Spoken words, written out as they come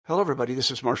Hello, everybody. This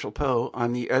is Marshall Poe.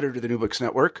 I'm the editor of the New Books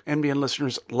Network. NBN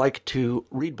listeners like to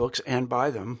read books and buy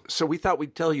them. So we thought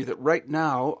we'd tell you that right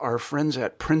now, our friends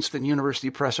at Princeton University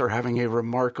Press are having a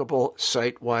remarkable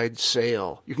site-wide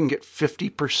sale. You can get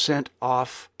 50%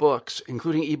 off books,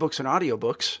 including ebooks and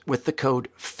audiobooks, with the code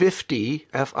 50,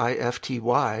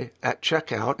 F-I-F-T-Y, at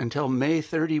checkout until May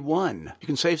 31. You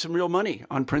can save some real money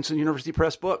on Princeton University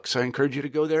Press books. I encourage you to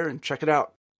go there and check it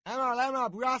out. 来嘛，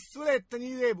不要输嘞，等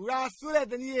你嘞，不要输嘞，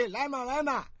等你嘞，来嘛，来，不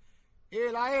要输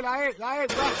嘞，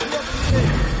等你嘞，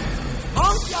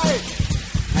好起来。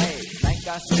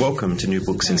 Welcome to New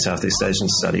Books in Southeast Asian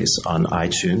Studies on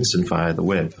iTunes and via the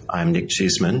web. I'm Nick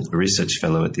Cheeseman, a research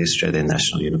fellow at the Australian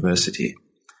National University.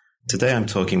 Today I'm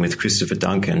talking with Christopher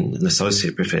Duncan, an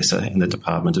associate professor in the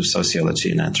Department of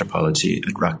Sociology and Anthropology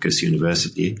at Rutgers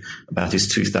University, about his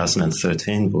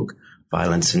 2013 book,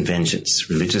 Violence and Vengeance,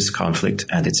 Religious Conflict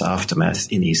and Its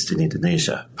Aftermath in Eastern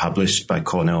Indonesia, published by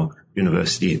Cornell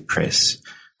University Press.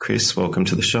 Chris, welcome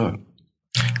to the show.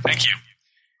 Thank you.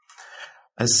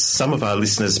 As some of our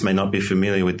listeners may not be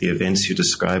familiar with the events you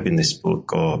describe in this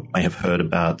book or may have heard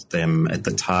about them at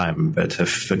the time but have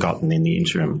forgotten in the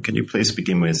interim, can you please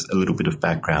begin with a little bit of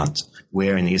background?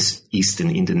 Where in Eastern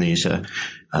Indonesia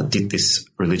did this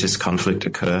religious conflict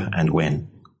occur and when?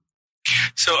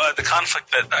 So the conflict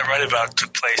that I write about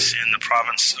took place in the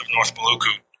province of North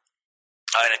Maluku,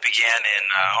 and it began in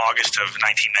August of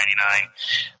 1999,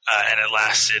 and it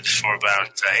lasted for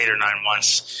about 8 or 9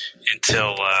 months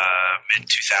until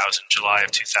mid-2000. July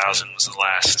of 2000 was the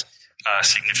last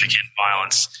significant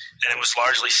violence, and it was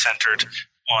largely centered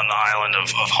on the island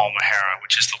of Halmahera,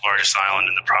 which is the largest island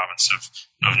in the province of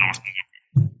North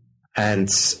Maluku. And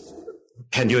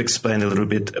can you explain a little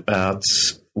bit about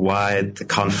why the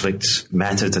conflict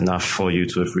mattered enough for you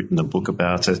to have written a book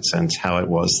about it and how it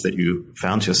was that you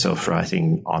found yourself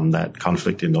writing on that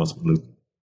conflict in North Maluku?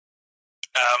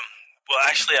 Well,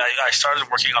 actually, I started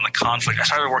working on the conflict. I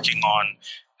started working on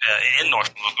in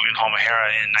North Maluku, in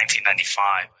Halmahera, in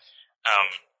 1995.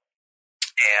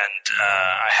 And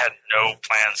I had no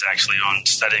plans, actually, on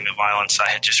studying the violence. I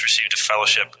had just received a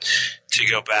fellowship to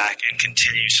go back and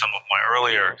continue some of my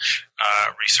earlier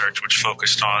research, which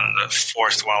focused on the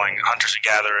forest-dwelling hunters and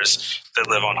gatherers that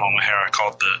live on Halmahera,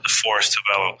 called the Forest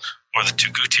Tabelo, or the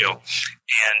Tugutil.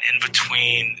 And in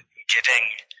between getting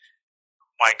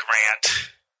my grant,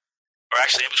 or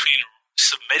actually in between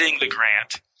submitting the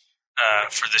grant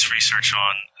for this research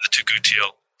on the Tugutil,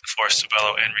 the Forest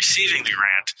Tabelo, and receiving the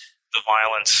grant, the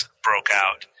violence broke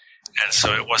out. And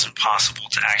so it wasn't possible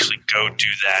to actually go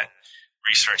do that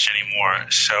research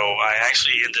anymore. So I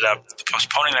actually ended up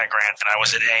postponing that grant, and I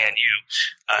was at ANU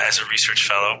as a research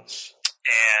fellow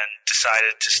and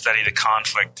decided to study the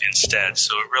conflict instead.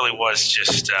 So it really was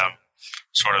just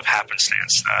sort of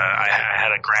happenstance. I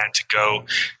had a grant to go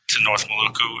to North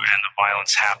Maluku, and the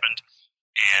violence happened.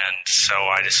 And so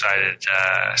I decided,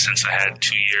 since I had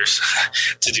 2 years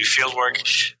to do field work,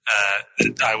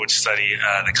 that I would study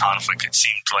the conflict. It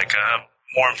seemed like a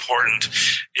more important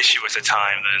issue at the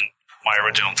time than my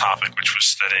original topic, which was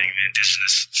studying the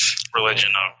indigenous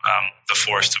religion of the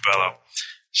Forest Tabelo.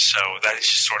 So that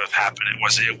just sort of happened.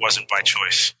 It wasn't by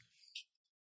choice.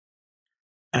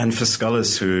 And for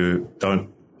scholars who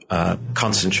don't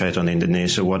concentrate on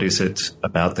Indonesia, what is it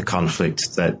about the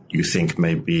conflict that you think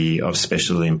may be of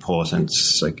special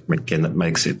importance, like, again, that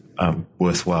makes it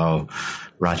worthwhile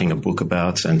writing a book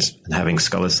about and having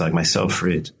scholars like myself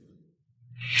read?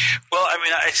 Well, I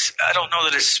mean, I don't know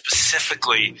that it's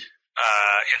specifically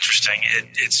interesting.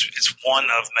 It's one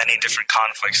of many different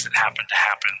conflicts that happened to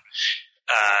happen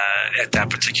at that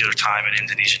particular time in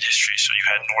Indonesian history. So you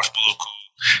had North Maluku,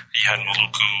 you had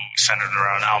Maluku centered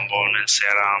around Ambon and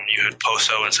Seram, you had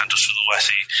Poso and Central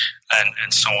Sulawesi,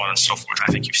 and so on and so forth.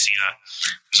 I think you've seen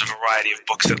there's a variety of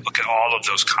books that look at all of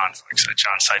those conflicts.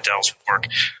 John Seidel's work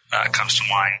comes to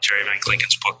mind. Jerry Van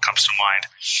Klinken's book comes to mind.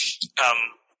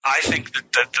 I think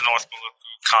that the North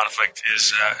Maluku conflict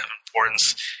is of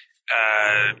importance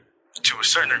to a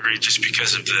certain degree just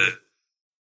because of the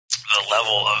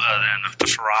level and of the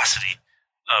ferocity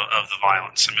of the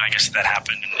violence. I mean, I guess that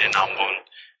happened in Ambon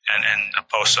and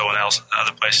Poso and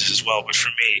other places as well. But for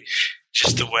me,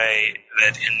 just the way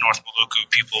that in North Maluku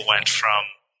people went from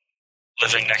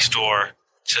living next door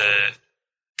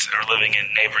or living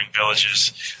in neighboring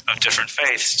villages of different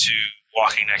faiths to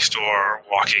walking next door or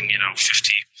walking,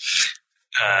 50,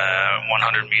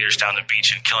 100 meters down the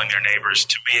beach and killing their neighbors.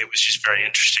 To me, it was just very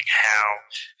interesting how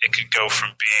it could go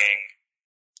from being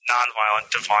nonviolent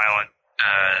to violent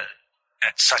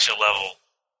at such a level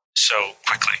so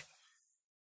quickly.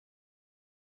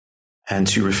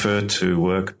 And you refer to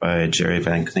work by Jerry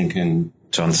Van Klinken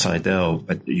John Seidel,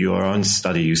 but your own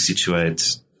study, you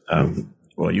situate,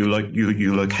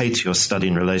 you locate your study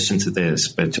in relation to theirs,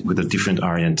 but with a different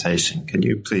orientation. Can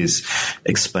you please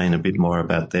explain a bit more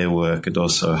about their work and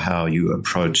also how you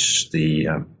approach the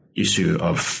issue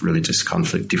of religious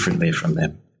conflict differently from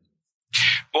them?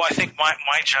 Well, I think my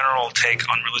general take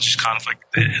on religious conflict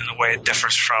in the way it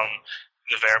differs from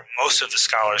most of the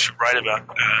scholars who write about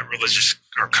religious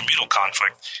or communal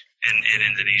conflict in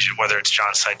Indonesia, whether it's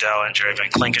John Seidel and Jerry Van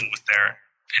Klinken with their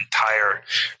entire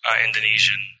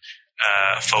Indonesian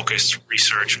focused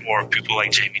research, or people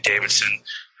like Jamie Davidson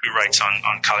who writes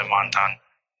on Kalimantan,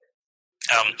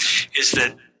 is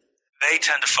that they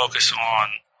tend to focus on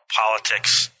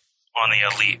politics, on the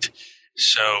elite.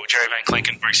 So Jerry Van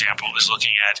Klinken, for example, is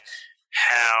looking at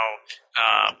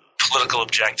how political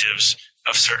objectives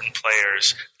of certain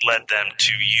players led them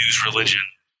to use religion,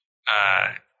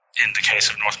 in the case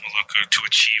of North Maluku, to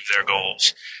achieve their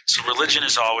goals. So religion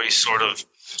is always sort of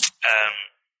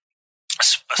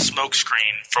a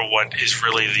smokescreen for what is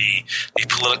really the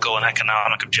political and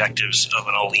economic objectives of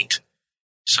an elite.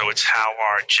 So it's how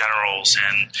our generals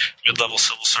and mid-level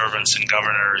civil servants and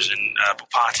governors and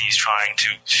bupatis trying to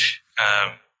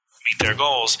meet their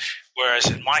goals. Whereas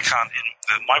in my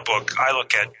book, I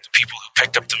look at the people who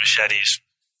picked up the machetes,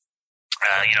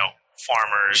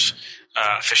 farmers,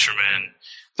 fishermen,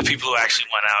 the people who actually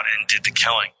went out and did the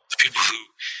killing, the people who,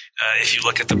 if you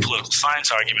look at the political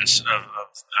science arguments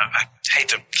I hate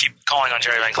to keep calling on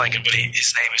Jerry Van Klinken, but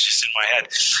his name is just in my head.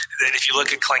 That if you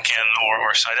look at Klinken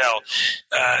or Seidel,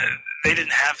 they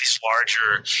didn't have these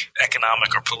larger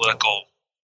economic or political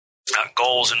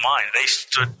goals in mind. They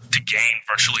stood to gain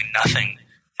virtually nothing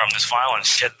from this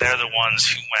violence, yet they're the ones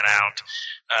who went out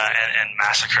and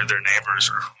massacred their neighbors,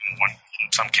 or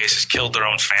in some cases killed their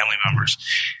own family members.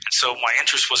 And so my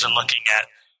interest was in looking at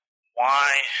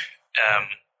why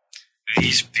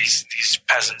these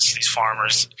peasants, these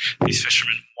farmers, these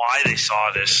fishermen, why they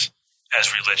saw this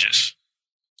as religious,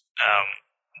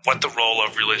 what the role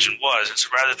of religion was. And so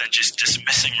rather than just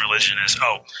dismissing religion as,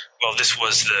 this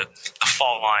was the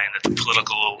fault line that the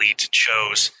political elite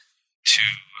chose to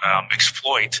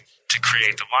exploit to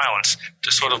create the violence,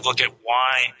 to sort of look at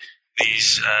why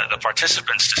the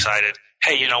participants decided,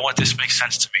 hey, you know what, this makes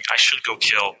sense to me. I should go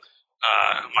kill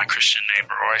my Christian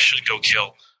neighbor, or I should go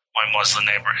kill my Muslim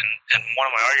neighbor. And one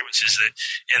of my arguments is that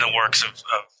in the works of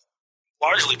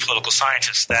largely political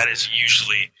scientists, that is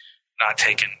usually not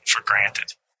taken for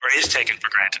granted, or is taken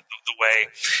for granted. The way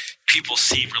people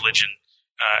see religion,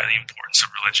 the importance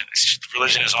of religion.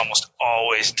 Religion is almost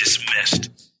always dismissed.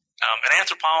 And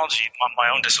anthropology, my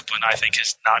own discipline, I think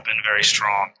has not been very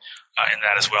strong in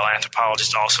that as well.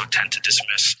 Anthropologists also tend to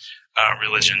dismiss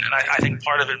religion. And I think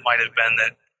part of it might have been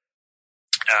that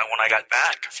when I got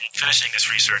back from finishing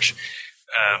this research,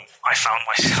 I found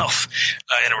myself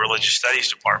in a religious studies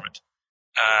department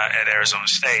at Arizona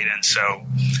State. And so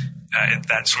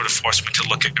that sort of forced me to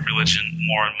look at religion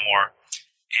more and more.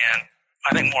 And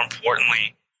I think more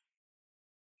importantly,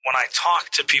 when I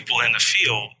talk to people in the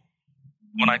field,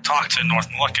 when I talk to North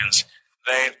Moluccans,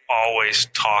 they always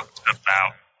talked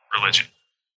about religion.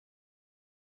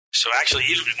 So actually,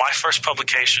 even my first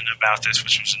publication about this,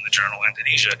 which was in the journal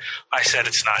Indonesia, I said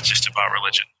it's not just about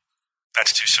religion.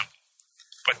 That's too simple.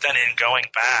 But then in going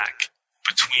back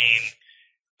between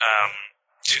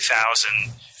 2000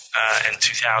 and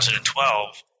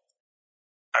 2012,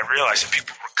 I realized that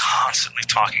people were constantly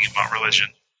talking about religion.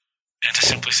 And to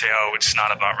simply say, it's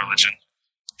not about religion,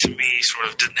 to me sort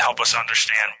of didn't help us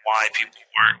understand why people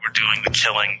were doing the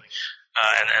killing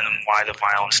and why the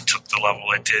violence took the level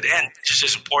it did. And just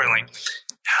as importantly,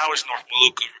 how is North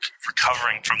Maluku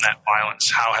recovering from that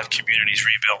violence? How have communities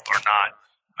rebuilt or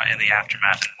not in the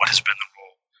aftermath? And what has been the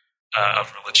role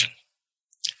of religion?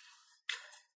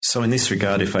 So in this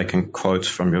regard, if I can quote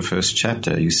from your first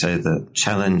chapter, you say the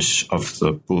challenge of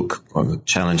the book, or the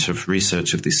challenge of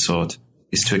research of this sort,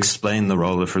 is to explain the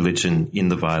role of religion in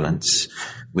the violence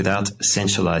without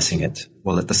essentializing it,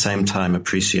 while at the same time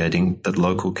appreciating that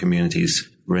local communities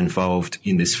were involved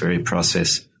in this very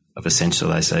process of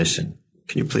essentialization.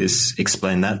 Can you please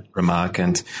explain that remark,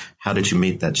 and how did you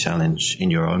meet that challenge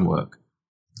in your own work?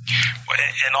 Well,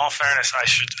 in all fairness, I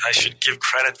should give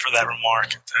credit for that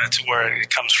remark to where it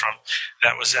comes from.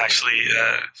 That was actually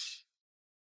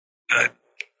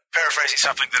paraphrasing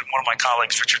something that one of my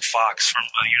colleagues, Richard Fox from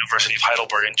the University of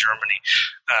Heidelberg in Germany,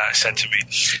 said to me.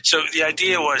 So the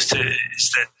idea is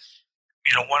that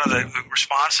one of the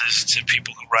responses to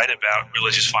people who write about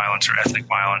religious violence or ethnic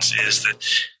violence is that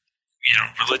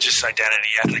religious identity,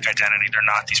 ethnic identity, they're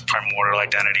not these primordial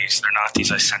identities. They're not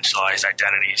these essentialized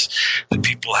identities. The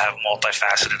people have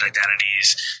multifaceted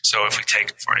identities. So if we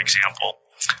take, for example,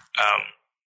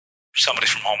 somebody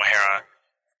from Halmahera,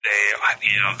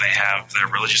 they have their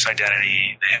religious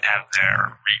identity, they have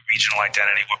their regional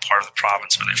identity, what part of the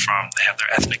province are they from, they have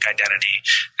their ethnic identity,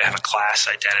 they have a class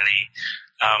identity,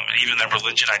 and even their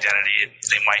religion identity.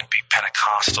 They might be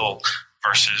Pentecostal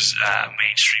versus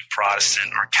mainstream Protestant,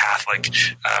 or Catholic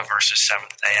versus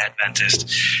Seventh-day Adventist.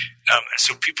 And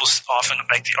so people often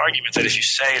make the argument that if you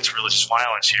say it's religious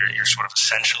violence, you're sort of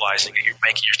essentializing it,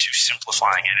 you're too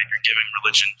simplifying it, and you're giving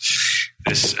religion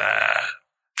this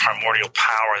primordial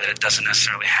power that it doesn't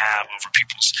necessarily have over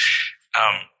people's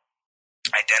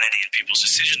identity and people's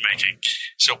decision-making.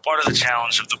 So part of the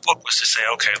challenge of the book was to say,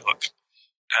 okay, look,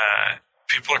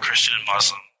 people are Christian and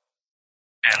Muslim,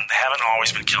 and they haven't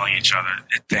always been killing each other.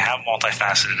 They have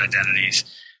multifaceted identities.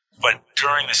 But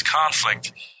during this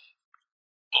conflict,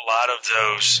 a lot of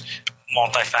those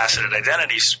multifaceted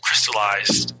identities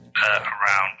crystallized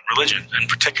around religion, and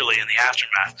particularly in the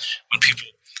aftermath. When people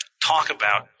talk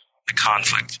about the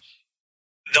conflict,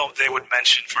 they would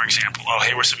mention, for example,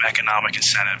 here were some economic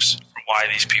incentives for why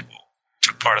these people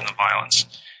took part in the violence.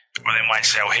 Or they might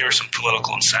say, here are some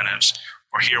political incentives,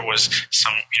 or here was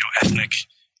some ethnic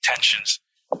tensions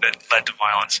that led to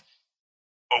violence.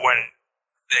 But when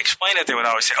they explain it, they would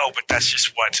always say, but that's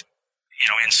just what,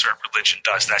 insert religion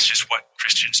does. That's just what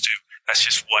Christians do. That's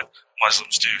just what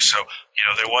Muslims do. So,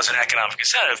 there was an economic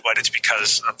incentive, but it's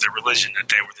because of their religion that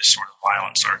they were this sort of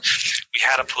violence. Or we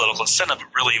had a political incentive,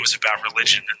 but really it was about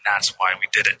religion, and that's why we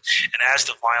did it. And as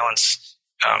the violence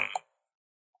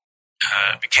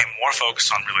became more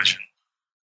focused on religion,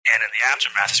 and in the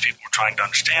aftermath, as people were trying to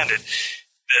understand it,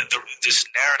 this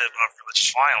narrative of religious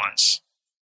violence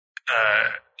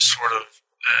sort of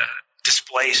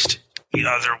displaced the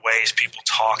other ways people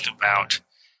talked about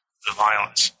the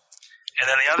violence. And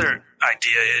then the other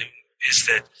idea is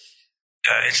that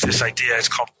it's this idea, it's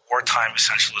called wartime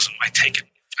essentialism. I took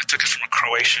it from a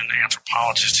Croatian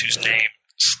anthropologist whose name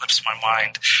slips my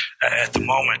mind at the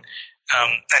moment.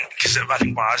 And because I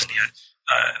think Bosnia,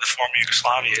 the former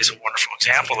Yugoslavia, is a wonderful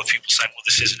example of people saying, well,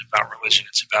 this isn't about religion,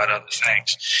 it's about other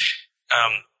things.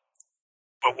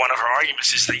 But one of her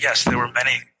arguments is that, yes, there were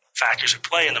many factors at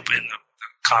play in the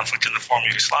conflict in the former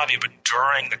Yugoslavia, but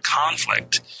during the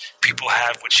conflict, people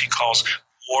have what she calls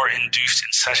war-induced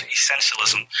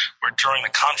essentialism, where during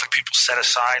the conflict, people set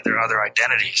aside their other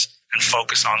identities and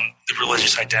focus on the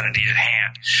religious identity at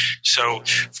hand. So,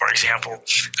 for example,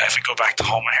 if we go back to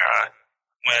Halmahera,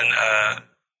 when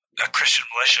a Christian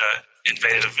militia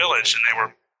invaded a village and they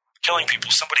were killing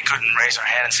people, somebody couldn't raise their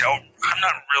hand and say, I'm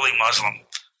not really Muslim.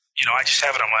 I just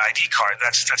have it on my ID card.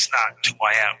 That's not who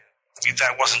I am.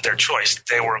 That wasn't their choice.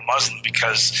 They were a Muslim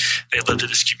because they lived in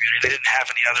this community. They didn't have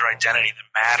any other identity that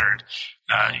mattered,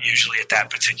 usually at that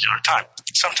particular time.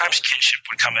 Sometimes kinship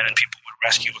would come in and people would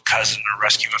rescue a cousin or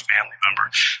rescue a family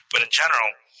member. But in general,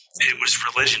 it was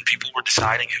religion. People were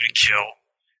deciding who to kill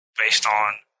based on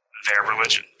their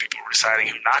religion. People were deciding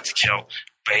who not to kill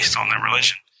based on their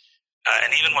religion.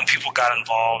 And even when people got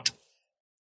involved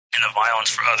in the violence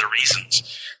for other reasons,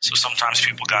 so sometimes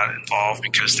people got involved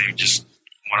because they just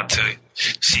wanted to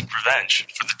seek revenge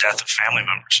for the death of family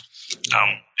members.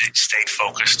 It stayed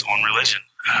focused on religion.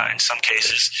 In some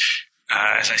cases,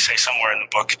 as I say somewhere in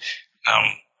the book,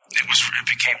 it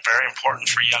became very important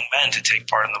for young men to take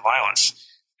part in the violence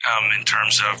in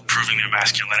terms of proving their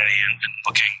masculinity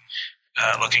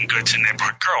and looking good to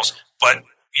neighborhood girls. But,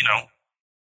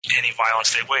 any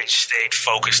violence they waged stayed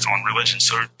focused on religion.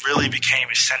 So it really became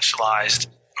essentialized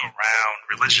around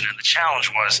religion. And the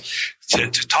challenge was to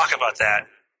talk about that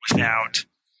without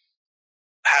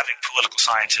having political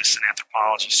scientists and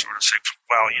anthropologists sort of say,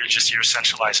 well, you're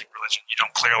essentializing religion. You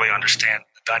don't clearly understand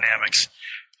the dynamics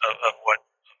of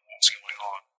what's going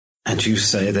on. And you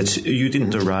say that you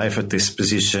didn't arrive at this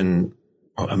position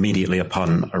immediately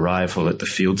upon arrival at the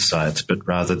field site, but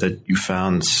rather that you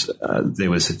found there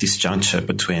was a disjuncture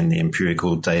between the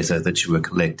empirical data that you were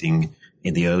collecting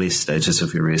in the early stages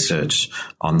of your research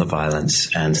on the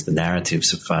violence and the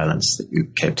narratives of violence that you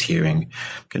kept hearing.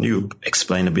 Can you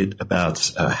explain a bit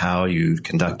about how you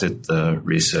conducted the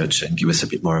research and give us a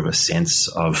bit more of a sense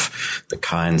of the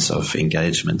kinds of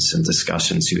engagements and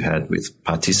discussions you had with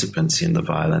participants in the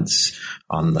violence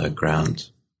on the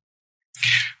ground?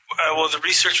 Well, the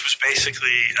research was basically,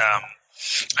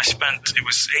 it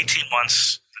was 18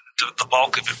 months, the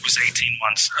bulk of it was 18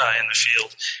 months in the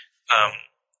field.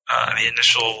 The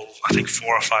initial, I think,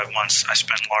 4 or 5 months I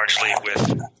spent largely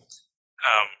with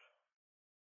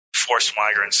forced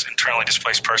migrants, internally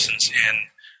displaced persons in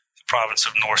the province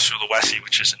of North Sulawesi,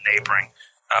 which is a neighboring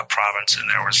province, and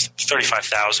there was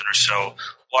 35,000 or so,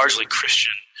 largely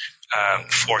Christian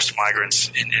forced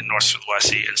migrants in North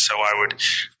Sulawesi. And so I would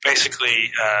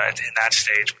basically, in that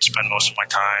stage, would spend most of my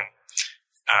time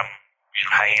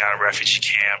hanging out at refugee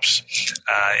camps,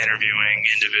 interviewing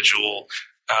individual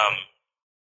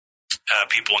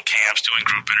people in camps, doing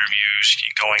group interviews,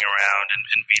 going around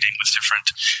and meeting with different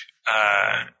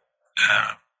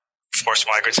forced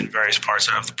migrants in various parts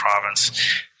of the province.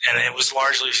 And it was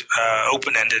largely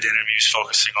open-ended interviews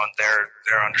focusing on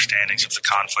their understandings of the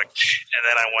conflict. And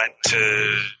then I went to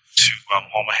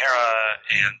Halmahera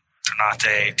and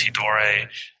Ternate, Tidore,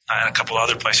 and a couple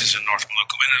other places in North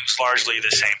Maluku, and it was largely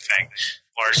the same thing,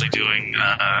 largely doing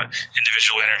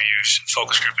individual interviews,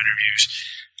 focus group interviews.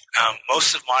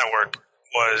 Most of my work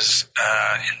was,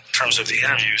 in terms of the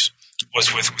interviews,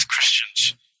 was with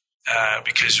Christians,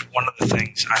 because one of the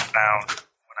things I found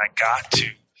when I got to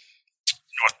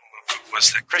North Maluku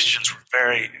was that Christians were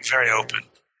very, very open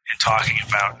in talking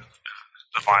about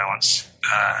the violence.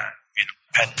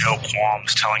 Had no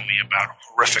qualms telling me about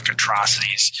horrific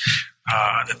atrocities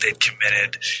that they'd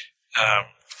committed.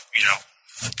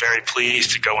 Very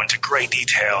pleased to go into great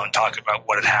detail and talk about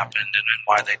what had happened and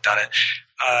why they'd done it.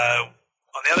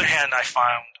 On the other hand, I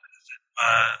found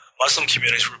that Muslim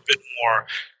communities were a bit more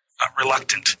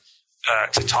reluctant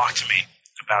to talk to me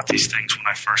about these things when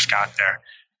I first got there.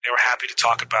 They were happy to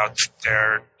talk about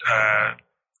their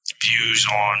views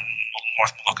on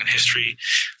North Moluccan history,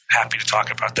 happy to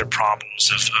talk about their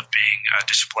problems of being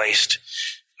displaced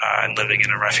and living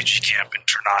in a refugee camp in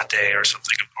Ternate or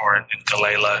something, or in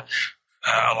Galela,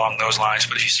 along those lines.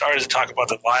 But if you started to talk about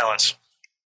the violence,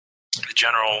 the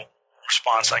general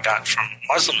response I got from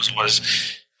Muslims was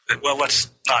that, well,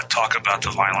 let's not talk about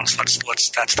the violence. Let's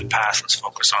that's the past. Let's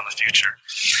focus on the future.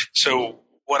 So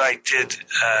what I did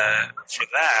for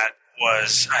that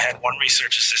was I had one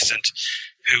research assistant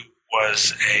who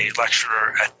was a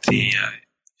lecturer at the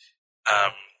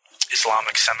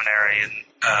Islamic seminary in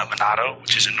Manado,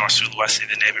 which is in North Sulawesi,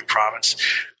 the neighboring province.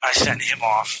 I sent him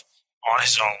off on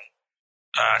his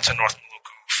own to North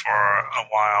Maluku for a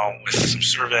while with some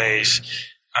surveys,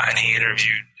 and he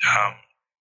interviewed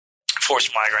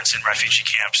forced migrants in refugee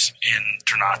camps in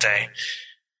Ternate.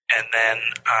 And then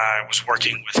I was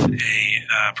working with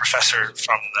a professor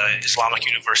from the Islamic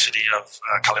University of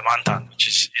Kalimantan, which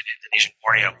is in Indonesian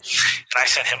Borneo. And I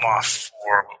sent him off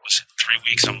for, 3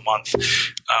 weeks, a month,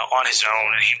 on his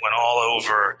own. And he went all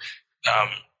over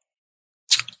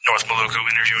North Maluku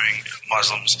interviewing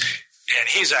Muslims. And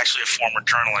he's actually a former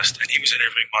journalist, and he was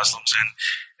interviewing Muslims. And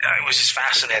it was just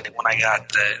fascinating when I got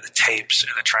the tapes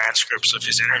and the transcripts of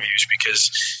his interviews, because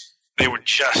they were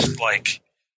just like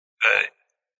the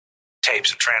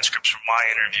tapes and transcripts from my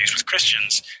interviews with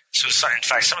Christians. So, in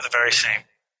fact, some of the very same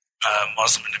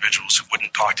Muslim individuals who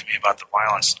wouldn't talk to me about the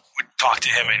violence would talk to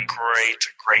him in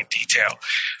great detail.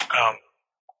 And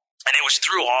it was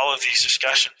through all of these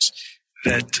discussions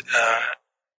that,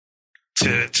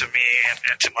 to me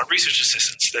and to my research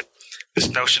assistants, that this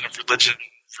notion of religion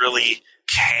really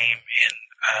came in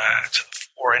to the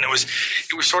fore. And it was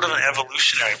sort of an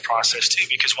evolutionary process too,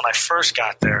 because when I first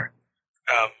got there,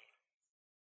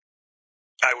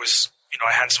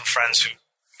 I had some friends who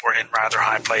were in rather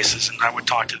high places, and I would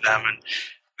talk to them, and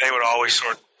they would always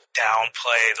sort of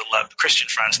downplay the Christian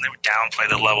friends, and they would downplay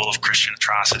the level of Christian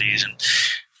atrocities. And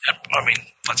I mean,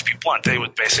 let's be blunt, they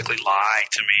would basically lie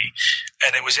to me.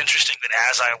 And it was interesting that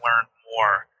as I learned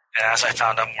more and as I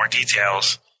found out more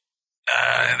details,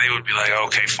 they would be like,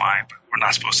 okay, fine, but we're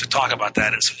not supposed to talk about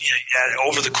that. And so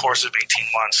over the course of 18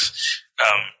 months,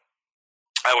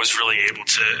 I was really able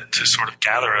to sort of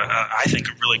gather, I think,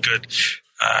 a really good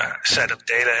set of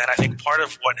data. And I think part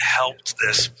of what helped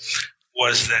this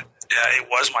was that it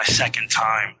was my second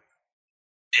time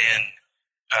in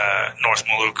North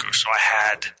Maluku. So I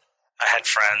had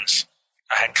friends,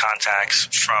 I had contacts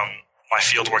from my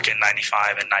fieldwork in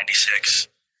 95 and 96,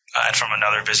 and from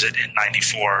another visit in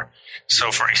 94.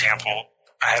 So, for example,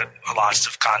 I had lots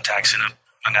of contacts in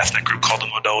an ethnic group called the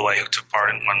Modole who took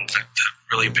part in one of the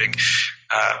really big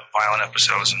violent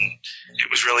episodes, and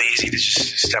it was really easy to just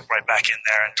step right back in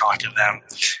there and talk to them.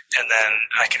 And then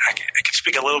I could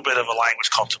speak a little bit of a language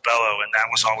called Tabelo, and that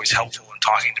was always helpful in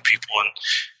talking to people, and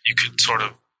you could sort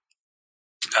of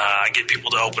get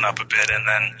people to open up a bit. And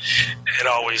then it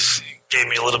always gave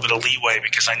me a little bit of leeway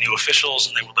because I knew officials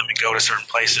and they would let me go to certain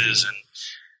places, and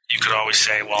you could always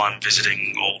say, well, I'm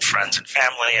visiting old friends and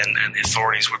family, and the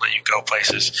authorities would let you go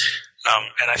places.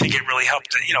 And I think it really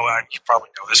helped. You probably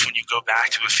know this, when you go back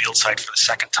to a field site for the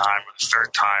second time or the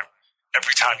third time,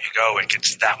 every time you go, it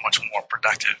gets that much more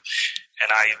productive. And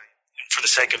I am for the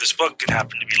sake of this book, it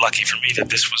happened to be lucky for me that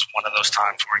this was one of those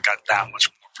times where it got that much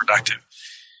more productive.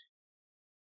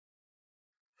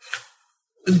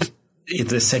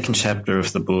 The second chapter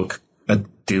of the book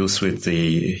deals with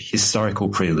the historical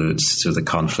preludes to the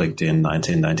conflict in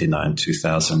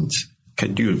 1999-2000.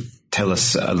 Can you tell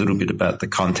us a little bit about the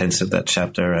contents of that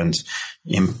chapter and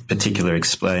in particular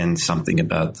explain something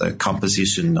about the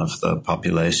composition of the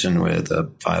population where the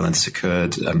violence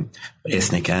occurred,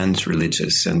 ethnic and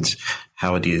religious, and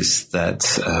how it is that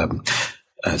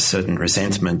certain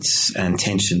resentments and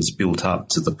tensions built up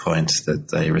to the point that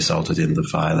they resulted in the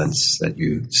violence that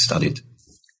you studied?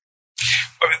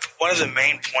 One of the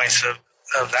main points of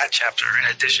that chapter, in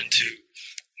addition to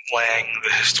laying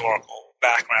the historical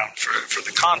background for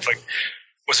the conflict,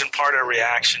 was in part a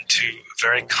reaction to a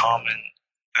very common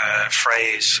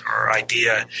phrase or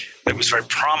idea that was very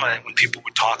prominent when people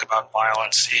would talk about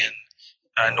violence in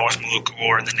North Maluku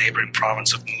or in the neighboring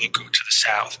province of Maluku to the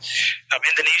south.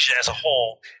 Indonesia as a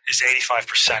whole is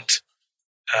 85%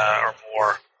 or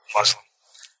more Muslim.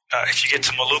 If you get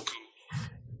to Maluku,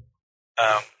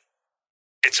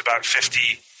 it's about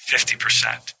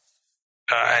 50%.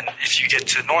 And if you get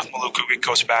to North Maluku, it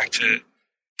goes back to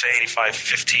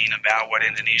 85-15 about what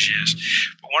Indonesia is.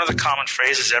 But one of the common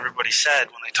phrases everybody said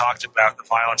when they talked about the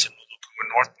violence in Maluku and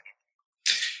North Maluku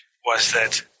was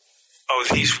that,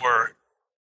 these were,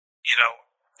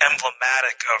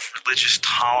 emblematic of religious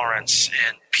tolerance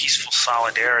and peaceful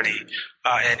solidarity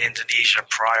in Indonesia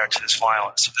prior to this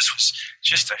violence. So this was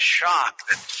just a shock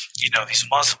that, these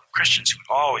Muslim Christians who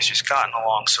had always just gotten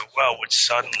along so well would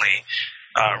suddenly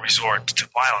resort to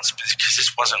violence, because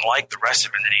this wasn't like the rest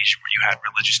of Indonesia where you had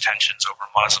religious tensions over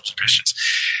Muslims and Christians.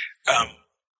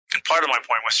 And part of my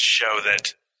point was to show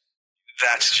that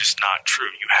that's just not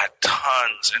true. You had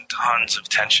tons and tons of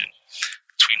tension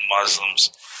between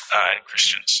Muslims and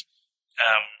Christians.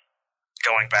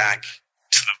 Going back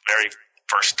to the very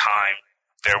first time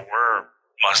there were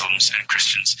Muslims and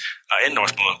Christians in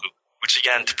North Maluku, which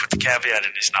again, to put the caveat,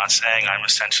 it is not saying I'm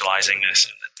essentializing this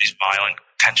and that these violent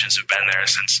tensions have been there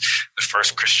since the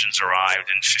first Christians arrived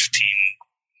in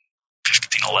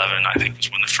 1511, I think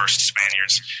was when the first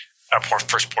Spaniards,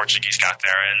 first Portuguese got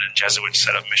there, and the Jesuits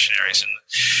set up missionaries and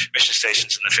mission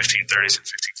stations in the 1530s and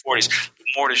 1540s. But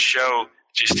more to show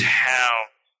just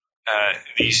how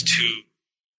these two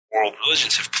world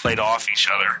religions have played off each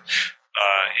other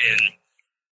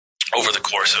over the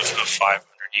course of 500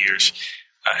 years.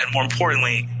 And more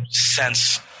importantly,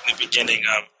 since the beginning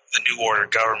of the New Order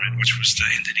government, which was the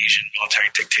Indonesian military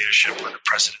dictatorship under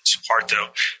President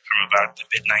Suharto from about the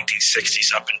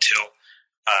mid-1960s up until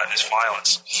this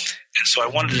violence. And so I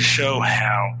wanted to show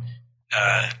how,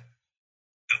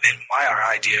 in my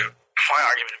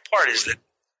argument in part is that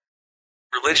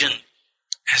religion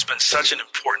has been such an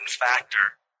important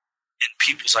factor in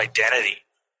people's identity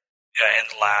in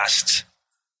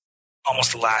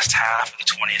almost the last half of the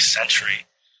 20th century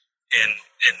in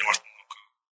North Maluku,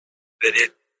 that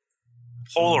it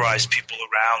polarized people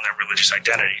around their religious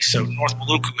identity. So North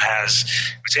Maluku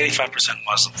it's 85%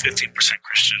 Muslim, 15%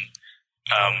 Christian.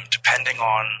 Depending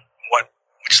on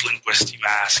which linguist you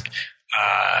ask,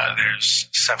 there's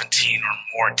 17 or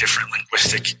more different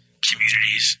linguistic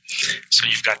communities. So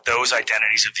you've got those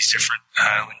identities of these different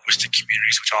linguistic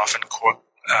communities, which often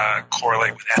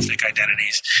correlate with ethnic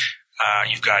identities.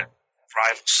 You've got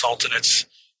rival sultanates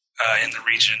in the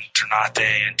region,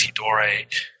 Ternate and Tidore.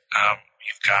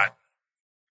 You've got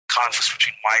conflicts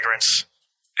between migrants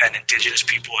and indigenous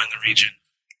people in the region.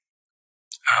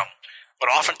 But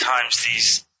oftentimes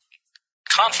these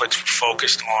conflicts were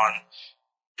focused on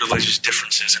religious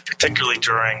differences, and particularly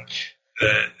during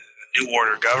the New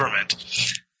Order government,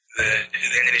 the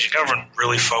Indonesian government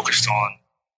really focused on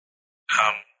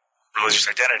religious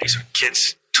identity. So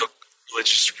kids took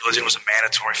religion was a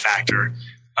mandatory factor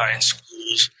in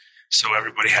schools. So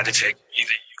everybody had to you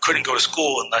couldn't go to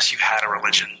school unless you had a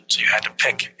religion. So you had to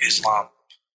pick Islam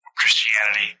or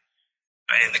Christianity.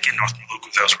 In North Maluku,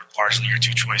 those were largely your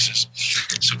two choices.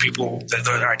 So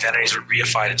their identities were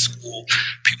reified in school.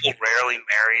 People rarely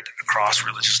married across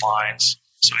religious lines.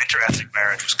 So interethnic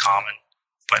marriage was common,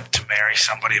 but to marry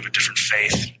somebody of a different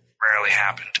faith rarely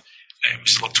happened. It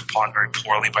was looked upon very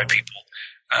poorly by people.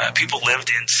 People lived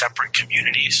in separate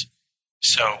communities.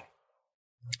 So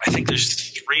I think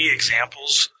there's 3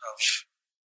 examples of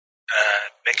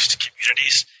mixed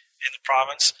communities in the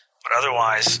province, but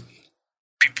otherwise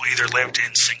people either lived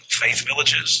in single-faith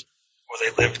villages or they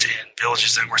lived in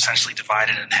villages that were essentially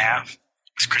divided in half,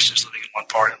 with Christians living in one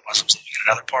part and Muslims living in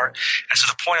another part. And so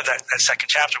the point of that second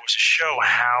chapter was to show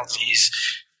how these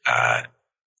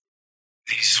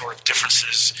sort of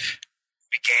differences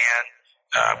began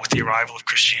with the arrival of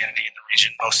Christianity in the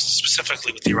region, most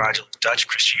specifically with the arrival of Dutch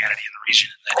Christianity in the region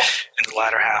in the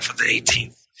latter half of the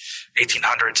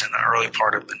 1800s and the early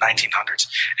part of the 1900s,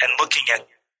 and looking at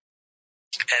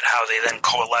how they then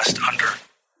coalesced under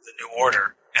the New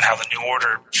Order and how the New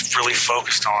Order really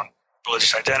focused on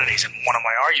religious identities. And one of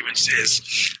my arguments is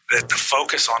that the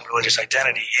focus on religious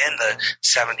identity in the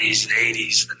 70s, the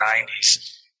 80s, the 90s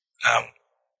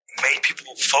made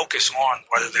people focus on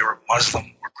whether they were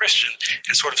Muslim or Christian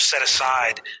and sort of set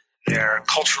aside their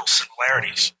cultural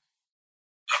similarities,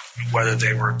 whether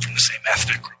they were from the same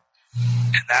ethnic group.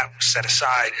 And that was set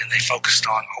aside, and they focused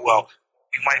on, oh, well,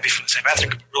 we might be from the same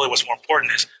ethnic group, but really what's more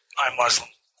important is I'm Muslim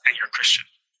and you're Christian.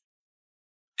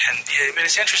 And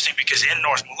it's interesting because in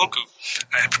North Maluku,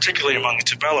 particularly among the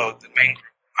Tubelo, the main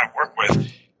group I work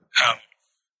with,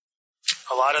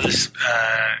 a lot of this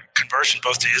conversion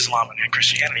both to Islam and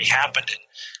Christianity happened in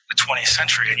the 20th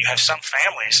century. And you have some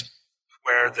families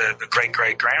where the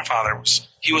great-great-grandfather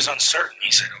he was uncertain.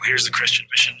 He said, oh, here's the Christian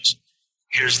missions.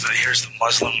 Here's the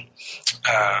Muslim,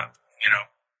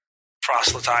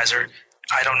 proselytizer.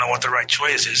 I don't know what the right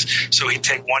choice is. So he'd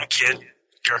take one kid,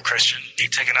 you're a Christian.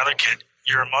 He'd take another kid,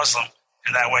 you're a Muslim.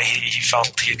 And that way he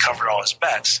felt he had covered all his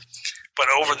bets. But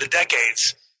over the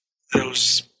decades,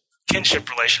 those kinship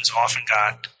relations often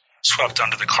got swept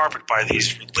under the carpet by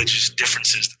these religious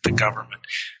differences that the government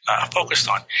focused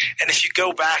on. And if you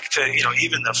go back to,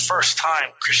 even the first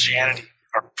time Christianity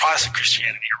or Protestant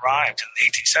Christianity arrived in the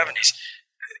 1870s,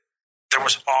 there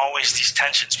was always these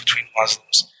tensions between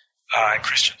Muslims and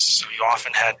Christians. So you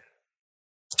often had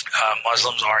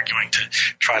Muslims arguing to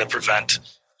try to prevent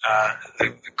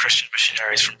the Christian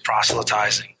missionaries from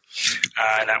proselytizing,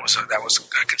 and that was a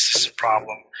consistent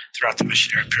problem throughout the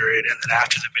missionary period. And then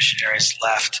after the missionaries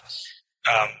left,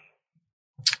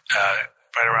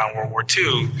 right around World War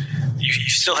II, you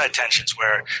still had tensions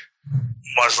where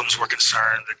Muslims were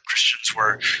concerned that Christians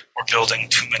were building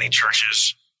too many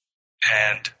churches,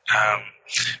 and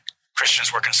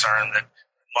Christians were concerned that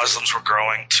Muslims were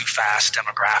growing too fast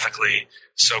demographically.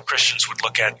 So Christians would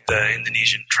look at the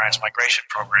Indonesian transmigration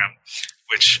program,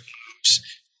 which moves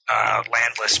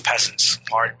landless peasants,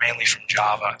 mainly from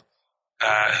Java,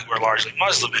 who are largely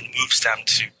Muslim, and moves them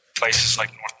to places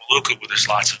like North Maluku, where there's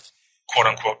lots of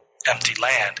quote-unquote empty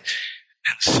land.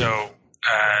 And so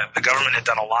the government had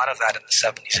done a lot of that in the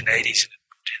 70s and 80s, and it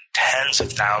moved in tens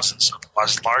of thousands of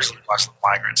largely Muslim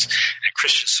migrants. And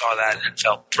Christians saw that and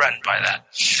felt threatened by that.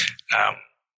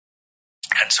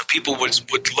 And so people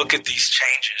would look at these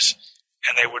changes,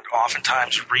 and they would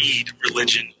oftentimes read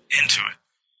religion into it.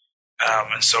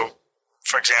 And so,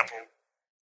 for example,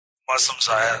 Muslims,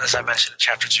 as I mentioned in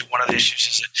Chapter 2, one of the issues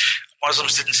is that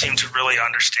Muslims didn't seem to really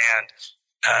understand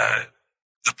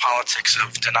the politics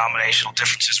of denominational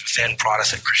differences within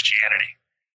Protestant Christianity.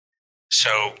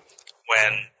 So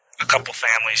when a couple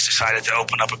families decided to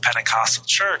open up a Pentecostal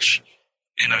church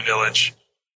in a village,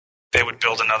 they would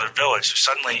build another village. So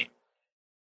suddenly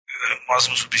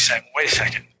Muslims would be saying, wait a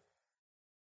second,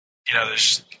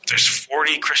 there's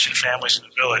 40 Christian families in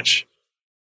the village,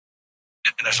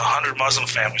 and there's 100 Muslim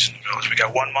families in the village. We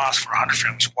got one mosque for 100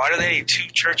 families. Why do they need two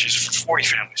churches for 40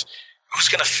 families? Who's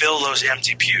going to fill those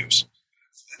empty pews?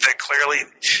 That clearly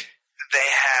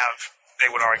they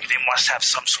would argue, they must have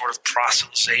some sort of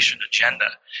proselytization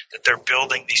agenda, that they're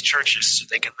building these churches so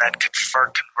they can then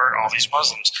convert all these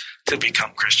Muslims to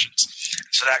become Christians.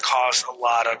 So that caused a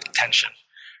lot of tension.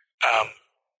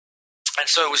 And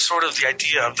so it was sort of the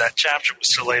idea of that chapter was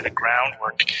to lay the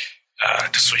groundwork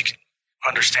so we can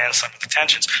understand some of the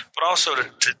tensions, but also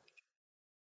to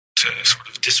sort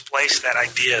of displace that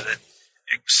idea that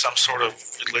it was some sort of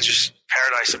religious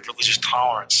paradise of religious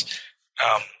tolerance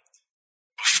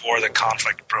before the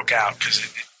conflict broke out, because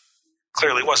it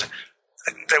clearly wasn't.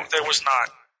 There was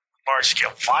not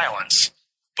large-scale violence,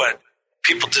 but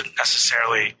people didn't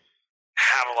necessarily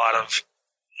have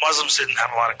Muslims didn't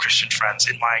have a lot of Christian friends,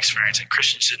 in my experience, and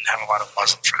Christians didn't have a lot of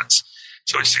Muslim friends.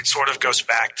 So it sort of goes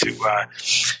back to,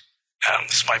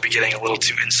 this might be getting a little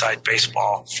too inside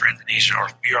baseball for Indonesia,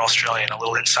 or you're Australian, a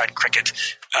little inside cricket.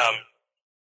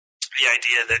 The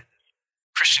idea that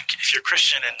if you're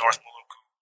Christian in North Maluku,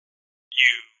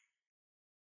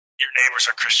 your neighbors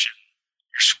are Christian,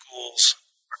 your schools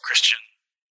are Christian,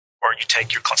 or you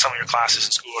take some of your classes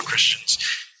in school are Christians.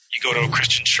 You go to a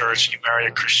Christian church, you marry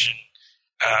a Christian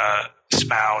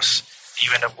spouse,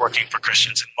 you end up working for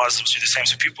Christians, and Muslims do the same.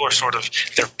 So people are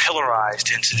they're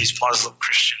pillarized into these Muslim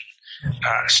Christian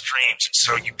streams.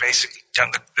 So you basically,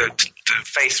 the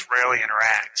faith rarely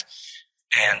interact.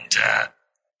 And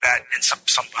that, and some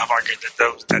have argued that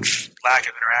lack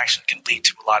of interaction can lead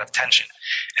to a lot of tension.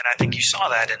 And I think you saw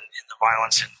that in the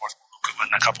violence in North Maluku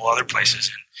and a couple other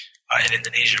places in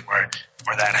Indonesia where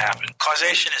that happened.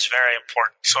 Causation is very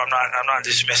important, so I'm not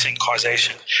dismissing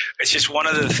causation. It's just one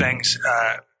of the things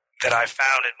that I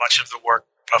found in much of the work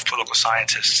of political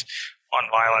scientists on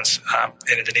violence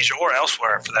in Indonesia or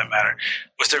elsewhere, for that matter,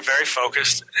 was they're very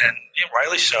focused, and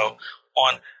rightly so,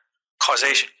 on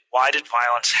causation. Why did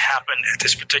violence happen at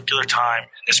this particular time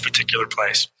in this particular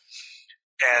place?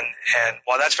 And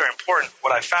while that's very important,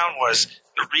 what I found was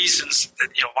the reasons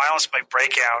that violence might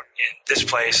break out in this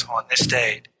place on this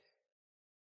day,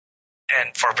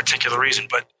 and for a particular reason,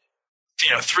 but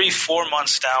 3-4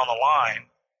 months down the line,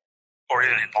 or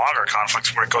in longer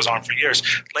conflicts where it goes on for years,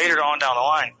 later on down the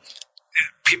line,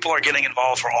 people are getting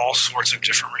involved for all sorts of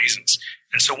different reasons.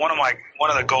 And so one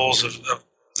of the goals of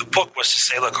the book was to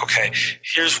say, look, okay,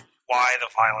 here's why the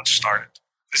violence started.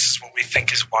 This is what we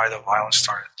think is why the violence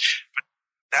started. But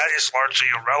that is largely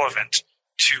irrelevant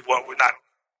to what would not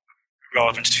 –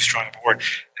 relevant is too strong of a word.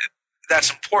 That's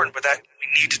important, but that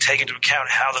we need to take into account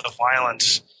how the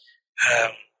violence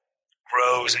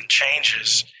grows and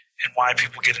changes and why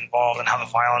people get involved and how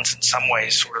the violence in some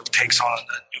ways sort of takes on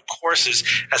new courses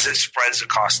as it spreads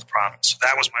across the province. So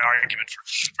that was my argument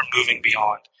for moving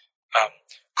beyond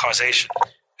causation.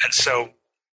 And so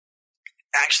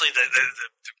actually the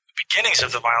beginnings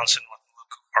of the violence in North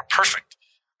Maluku are perfect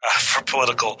for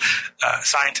political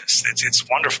scientists. It's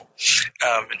wonderful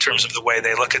in terms of the way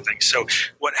they look at things. So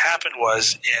what happened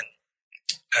was in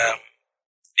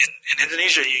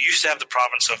Indonesia, you used to have the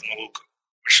province of Maluku,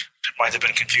 which might have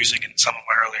been confusing in some of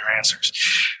my earlier answers.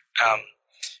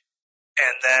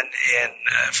 And then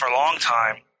for a long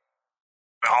time,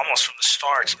 almost from the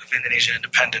start of Indonesian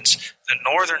independence, the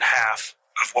northern half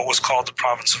of what was called the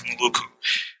province of Maluku,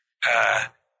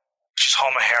 which is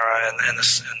Halmahera and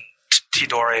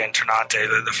Tidore and Ternate,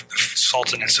 the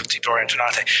sultanates of Tidore and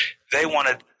Ternate, they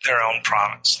wanted their own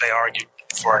province. They argued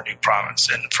for a new province.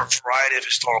 And for a variety of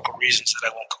historical reasons that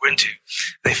I won't go into,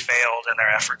 they failed in their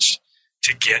efforts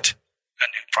to get a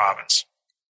new province.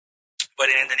 But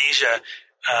in Indonesia,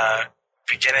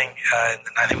 beginning,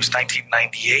 I think it was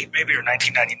 1998 maybe, or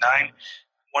 1999,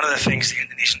 one of the things the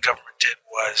Indonesian government did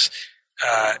was,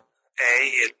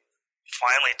 it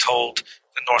finally told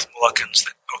the North Moluccans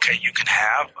that, okay, you can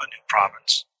have a new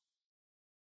province.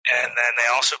 And then they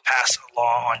also passed a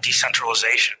law on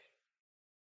decentralization,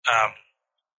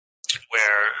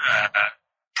 where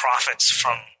profits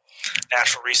from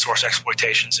natural resource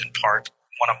exploitations, in part,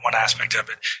 one aspect of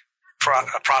it,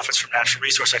 profits from natural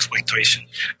resource exploitation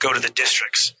go to the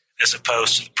districts as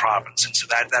opposed to the province. And so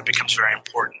that becomes very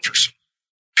important for some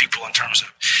people in terms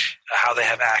of how they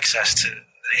have access to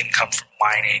the income from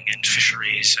mining and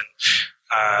fisheries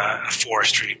and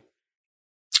forestry.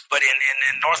 But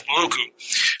in North Maluku,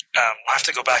 we'll have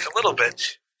to go back a little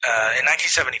bit. In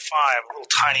 1975, a little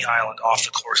tiny island off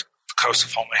the coast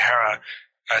of Halmahera,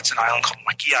 it's an island called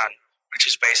Makian, which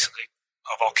is basically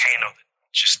a volcano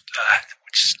that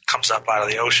which comes up out of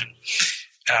the ocean.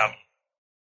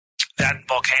 That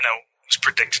volcano was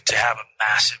predicted to have a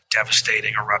massive,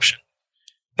 devastating eruption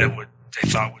that they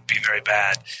thought would be very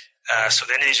bad. So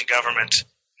the Indonesian government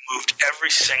moved every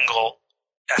single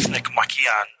ethnic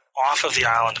Makian off of the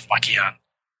island of Makian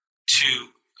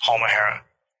to Halmahera.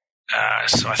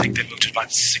 So I think they moved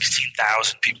about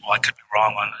 16,000 people. I could be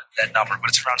wrong on that number, but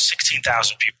it's around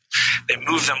 16,000 people. They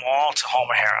moved them all to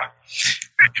Halmahera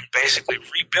and basically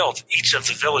rebuilt each of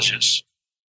the villages.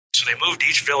 So they moved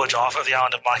each village off of the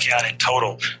island of Makian in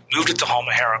total, moved it to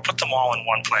Halmahera, put them all in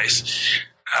one place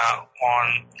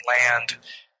on land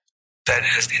that,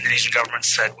 as the Indonesian government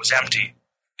said, was empty.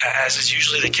 As is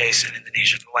usually the case in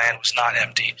Indonesia, the land was not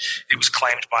empty. It was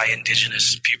claimed by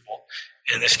indigenous people.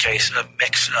 In this case, a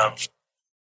mix of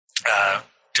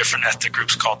different ethnic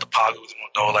groups called the Pagu, the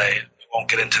Mondole. We won't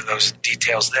get into those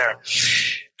details there.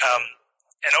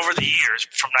 And over the years,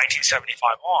 from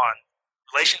 1975 on,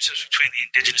 relationships between the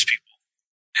indigenous people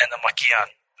and the Makian,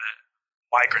 the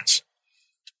migrants,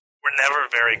 were never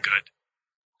very good.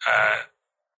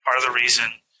 Part of the reason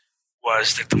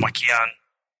was that the Makian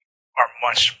are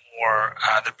much more,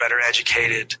 they're better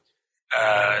educated,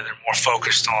 they're more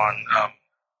focused on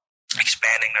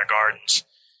expanding their gardens.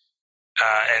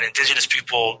 And indigenous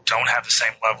people don't have the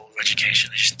same level of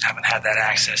education. They just haven't had that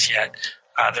access yet.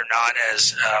 They're not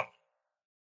as,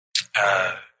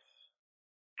 I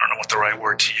don't know what the right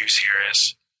word to use here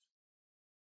is.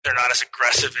 They're not as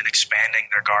aggressive in expanding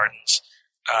their gardens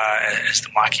as the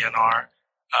Makian are.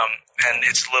 And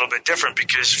it's a little bit different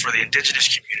because for the indigenous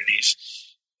communities,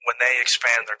 when they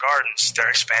expand their gardens, they're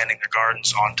expanding their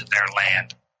gardens onto their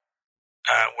land.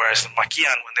 Whereas the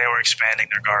Makian, when they were expanding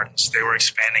their gardens, they were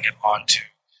expanding it onto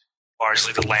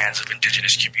largely the lands of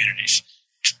indigenous communities.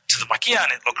 To the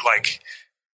Makiyan, it looked like,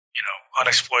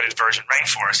 unexploited virgin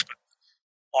rainforest, but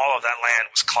all of that land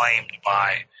was claimed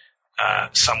by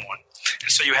someone.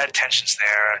 And so you had tensions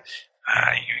there.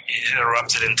 It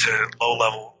erupted into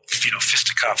low-level,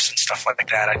 fisticuffs and stuff like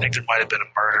that. I think there might have been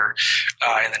a murder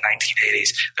in the 1980s.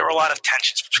 There were a lot of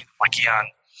tensions between the Makiyan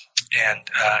and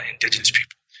indigenous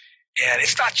people. And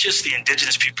it's not just the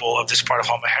indigenous people of this part of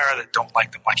Halmahera that don't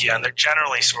like the Makiyan. They're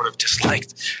generally sort of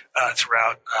disliked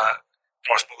throughout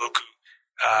North Maluku,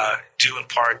 due in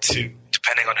part to,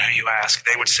 depending on who you ask,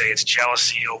 they would say it's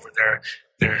jealousy over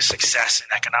their success in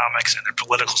economics and their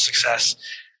political success.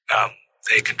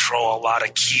 They control a lot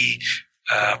of key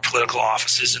political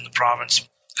offices in the province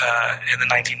in the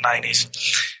 1990s,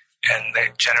 and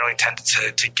they generally tended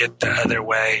to get their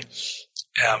way.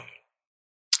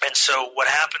 And so what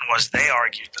happened was they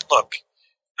argued that, look,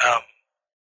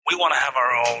 we want to have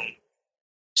our own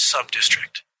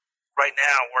sub-district. Right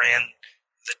now we're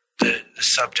in the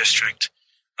sub-district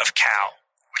of Cow,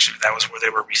 that was where they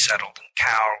were resettled. And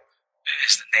Cow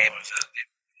is the name of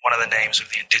one of the names of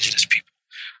the indigenous people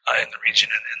in the region.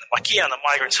 And the Makiyan, the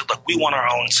migrants, said, look, we want our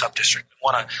own sub-district. We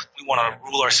want to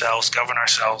rule ourselves, govern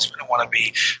ourselves. We don't want to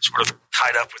be sort of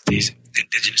tied up with these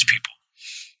indigenous people.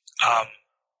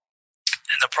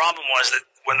 And the problem was that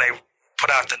when they put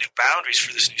out the new boundaries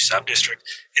for this new sub-district,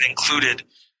 it included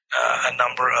a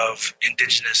number of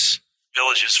indigenous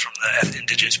villages from the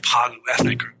indigenous Pagu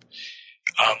ethnic group.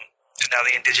 And now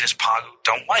the indigenous Pagu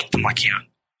don't like the Makiyan.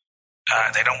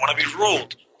 They don't want to be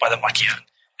ruled by the Makiyan.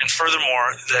 And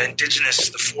furthermore,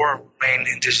 the four main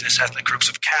indigenous ethnic groups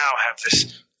of Cow have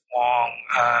this long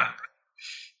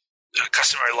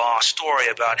customary law story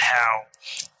about how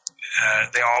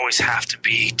they always have to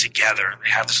be together.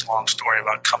 They have this long story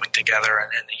about coming together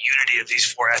and the unity of these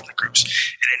four ethnic groups.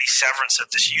 And any severance of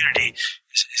this unity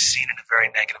is seen in a very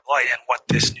negative light. And what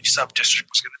this new sub-district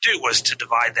was going to do was to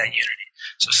divide that unity.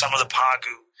 So some of the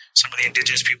Pagu, some of the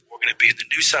indigenous people were going to be in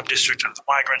the new sub-district of the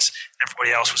migrants, and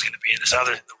everybody else was going to be in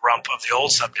the rump of the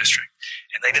old sub-district.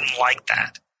 And they didn't like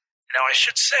that. Now, I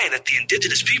should say that the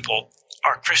indigenous people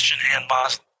are Christian and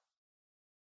Muslim.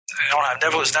 I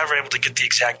was never able to get the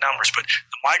exact numbers, but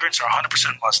the migrants are 100%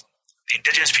 Muslim. The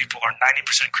indigenous people are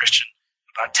 90% Christian,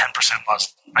 about 10%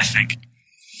 Muslim, I think.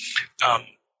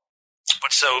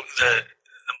 But so the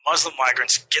Muslim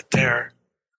migrants get their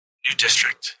new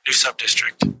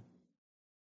sub-district, and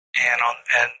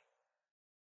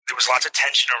there was lots of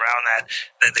tension around that.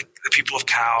 The people of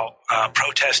Cow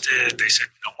protested. They said,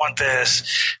 we don't want this.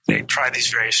 They tried these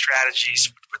various strategies,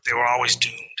 but they were always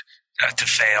doomed to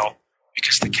fail,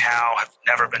 because the Cow have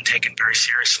never been taken very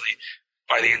seriously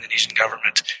by the Indonesian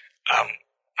government.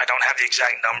 I don't have the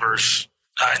exact numbers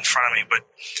in front of me, but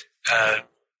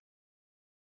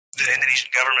the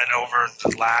Indonesian government over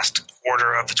the last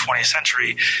quarter of the 20th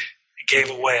century gave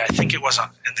away, I think it was,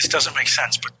 and this doesn't make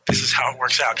sense, but this is how it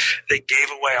works out, they gave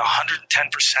away 110%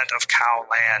 of Cow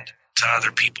land to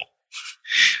other people.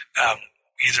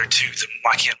 Either to the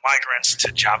Makiyan migrants,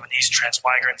 to Javanese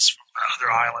transmigrants from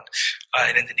another island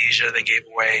in Indonesia. They gave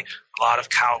away a lot of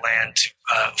Cow land to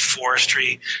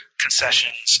forestry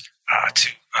concessions, to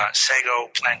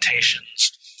sago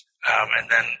plantations,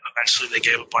 and then eventually they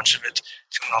gave a bunch of it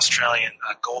to an Australian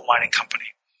gold mining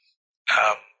company.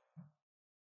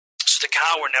 So the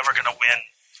Cow were never going to win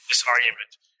this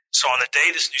argument. So on the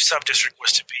day this new sub-district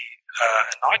was to be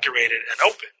inaugurated and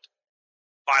opened,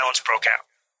 violence broke out.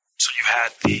 So you had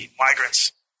the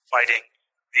migrants fighting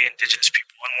the indigenous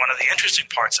people. And one of the interesting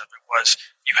parts of it was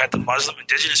you had the Muslim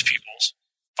indigenous peoples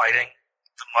fighting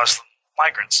the Muslim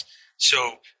migrants.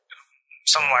 So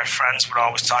some of my friends would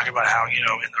always talk about how, in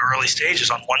the early stages,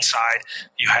 on one side,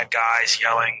 you had guys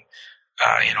yelling,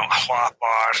 Allahu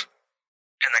Akbar,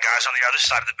 and the guys on the other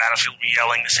side of the battlefield were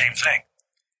yelling the same thing.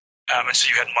 And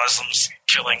so you had Muslims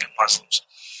killing Muslims.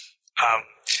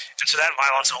 And so that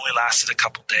violence only lasted a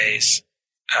couple days.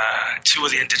 Two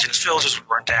of the indigenous villages were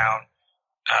burnt down.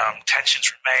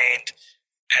 Tensions remained.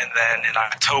 And then in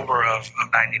October of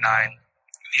 99,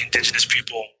 the indigenous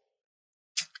people,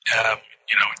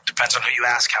 it depends on who you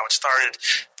ask how it started,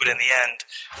 but in the end,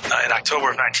 in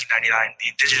October of 1999, the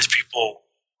indigenous people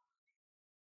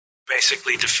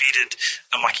basically defeated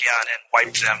the Makiyan and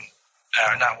wiped them,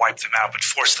 not wiped them out, but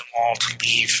forced them all to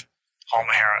leave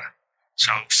Halmahera.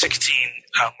 So 16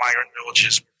 migrant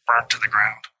villages were burnt to the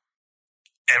ground.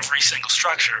 Every single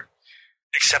structure,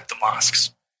 except the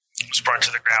mosques, was burnt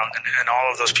to the ground, and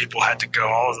all of those people had to go,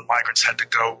 all of the migrants had to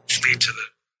go flee to the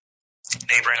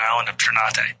neighboring island of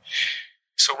Ternate.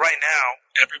 So right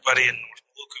now, everybody in North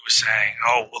Maluku is saying,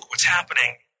 oh, look what's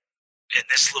happening. in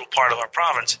this little part of our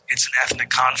province, it's an ethnic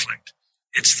conflict.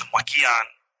 It's the Makiyan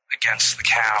against the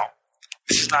cow.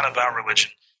 This is not about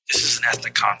religion. This is an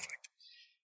ethnic conflict.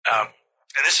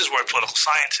 And this is where political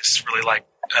scientists really like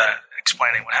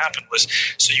explaining what happened was,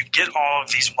 so you get all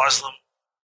of these Muslim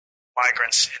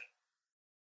migrants in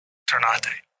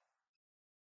Ternate.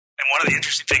 And one of the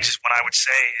interesting things is when I would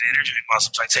say in interviewing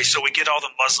Muslims, I'd say, so we get all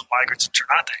the Muslim migrants in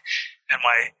Ternate. And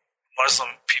my Muslim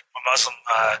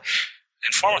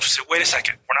informants would say, wait a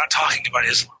second, we're not talking about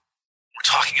Islam. We're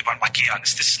talking about Makiyan.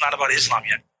 This is not about Islam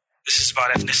yet. This is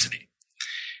about ethnicity.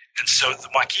 And so the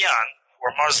Makiyan, who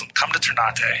are Muslim, come to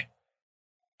Ternate,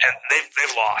 and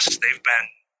they've lost. They've been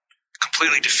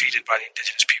completely defeated by the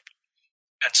indigenous people.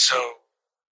 And so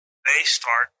they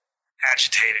start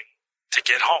agitating to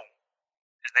get home.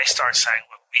 And they start saying,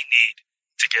 look, we need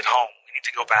to get home. We need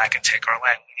to go back and take our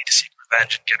land. We need to seek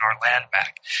revenge and get our land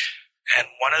back. And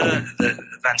one of the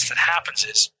events that happens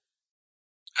is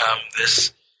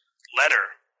this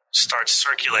letter starts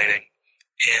circulating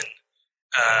in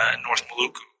North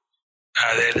Maluku.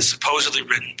 It is supposedly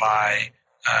written by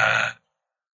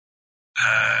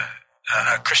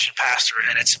a Christian pastor,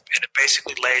 and it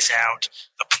basically lays out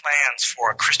the plans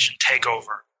for a Christian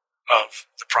takeover of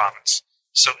the province.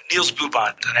 So Niels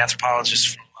Bouband, an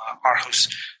anthropologist from Aarhus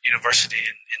University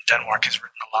in Denmark, has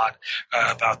written a lot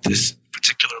about this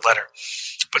particular letter.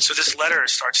 But so this letter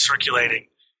starts circulating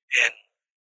in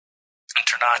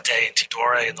Ternate and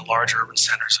Tidore and the large urban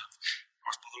centers of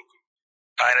North Maluku.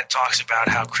 And it talks about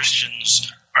how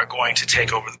Christians are going to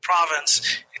take over the province.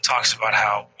 It talks about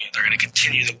how they're going to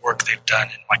continue the work they've done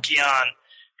in Makiyan.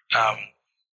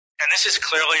 And this is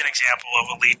clearly an example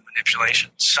of elite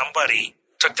manipulation. Somebody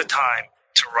took the time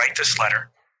to write this letter,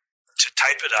 to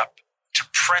type it up, to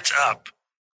print up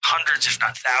hundreds, if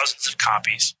not thousands of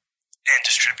copies and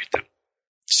distribute them.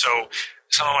 So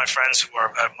some of my friends who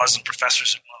are Muslim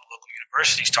professors at one of the local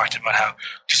universities talked about how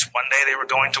just one day they were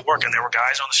going to work and there were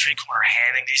guys on the street corner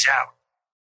handing these out.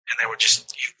 And they were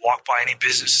just, you walk by any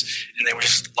business and they were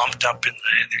just lumped up and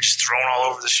they're just thrown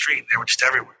all over the street. They were just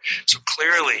everywhere. So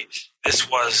clearly this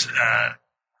was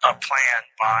a plan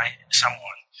by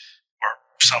someone or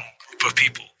some group of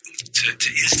people to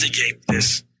instigate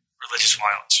this religious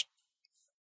violence.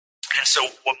 And so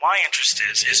what my interest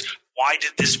is why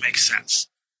did this make sense?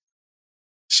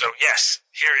 So yes,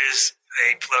 here is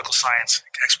a political science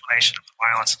explanation of the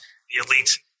violence. The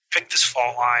elites picked this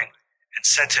fault line and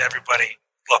said to everybody,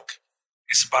 look,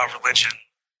 it's about religion.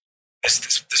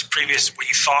 This previous, what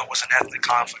you thought was an ethnic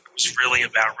conflict, was really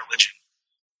about religion.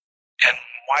 And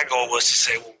my goal was to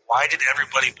say, well, why did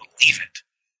everybody believe it?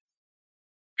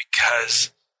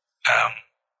 Because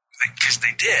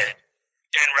they did.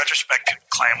 In retrospect, people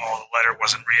claim, oh, the letter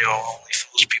wasn't real, only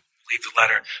foolish people believe the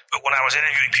letter. But when I was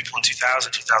interviewing people in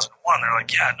 2000, 2001, they're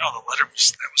like, yeah, no, the letter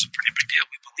was a pretty big deal.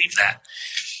 We believe that.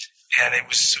 And it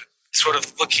was sort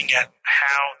of looking at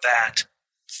how that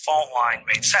fault line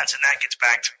made sense. And that gets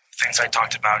back to things I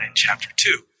talked about in chapter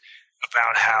 2,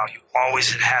 about how you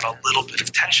always had a little bit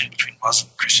of tension between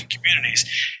Muslim and Christian communities.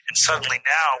 And suddenly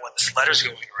now, when this letter's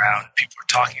going around, people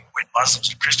are talking with Muslims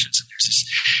and Christians, and there's this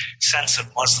sense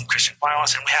of Muslim-Christian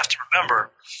violence. And we have to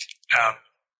remember,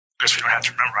 because we don't have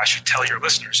to remember, I should tell your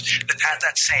listeners, that at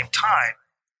that same time,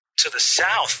 to the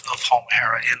south of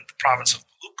Halmahera in the province of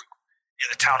Maluku, in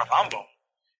the town of Ambon,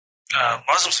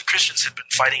 Muslims and Christians had been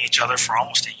fighting each other for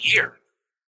almost a year.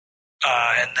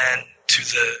 And then to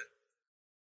the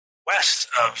west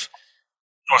of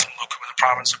North Maluku, in the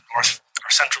province of North or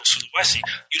Central Sulawesi,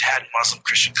 you'd had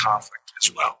Muslim-Christian conflict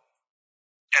as well.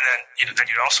 And then, then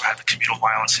you'd also had the communal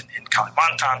violence in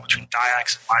Kalimantan between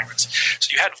Dayaks and migrants.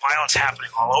 So you had violence happening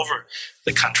all over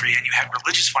the country, and you had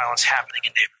religious violence happening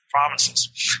in neighboring provinces.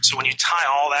 So when you tie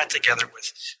all that together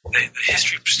with the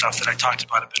history stuff that I talked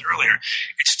about a bit earlier,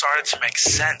 it started to make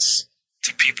sense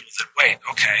to people that, wait,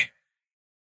 okay,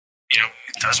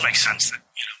 it does make sense that,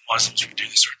 Muslims would do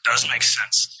this, or it does make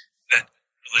sense that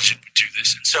religion would do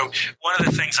this. And so one of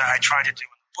the things I tried to do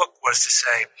in the book was to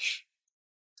say,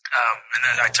 and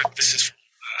then I took this is from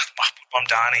Mahmoud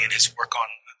Mamdani and his work on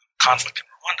conflict in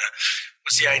Rwanda,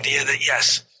 was the idea that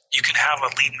yes, you can have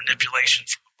elite manipulation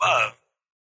from above,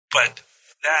 but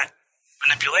that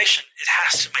manipulation, it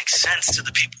has to make sense to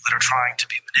the people that are trying to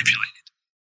be manipulated.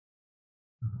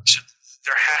 So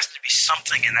there has to be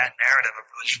something in that narrative of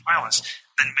religious violence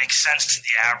that makes sense to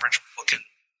the average looking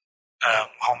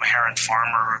Halmaharan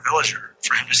farmer or villager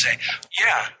for him to say,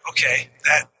 yeah, okay,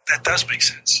 that does make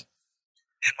sense.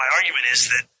 And my argument is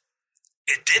that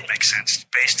it did make sense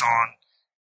based on,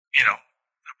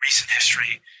 recent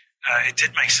history. It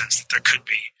did make sense that there could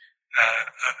be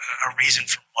a reason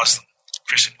for Muslim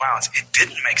Christian violence. It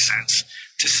didn't make sense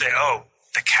to say, oh,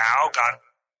 the cow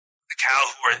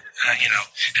who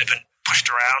had been pushed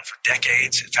around for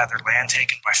decades, have had their land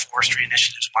taken by forestry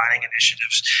initiatives, mining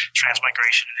initiatives,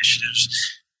 transmigration initiatives.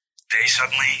 They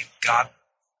suddenly got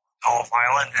all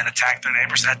violent and attacked their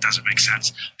neighbors. That doesn't make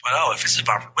sense. But, if it's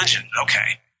about religion,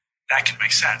 okay, that can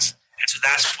make sense. And so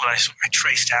that's what I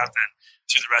traced out then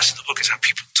through the rest of the book, is how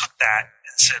people took that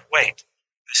and said, wait,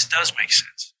 this does make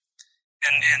sense.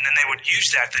 And then they would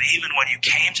use that even when you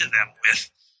came to them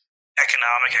with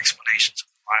economic explanations of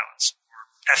violence or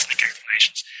ethnic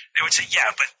explanations, they would say, yeah,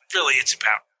 but really it's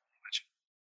about religion.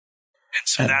 And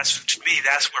so to me,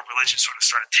 that's where religion sort of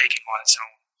started taking on its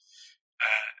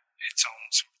own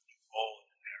sort of new role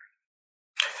in the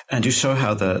narrative. And you show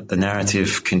how the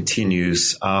narrative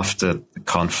continues after the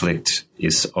conflict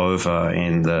is over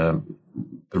in the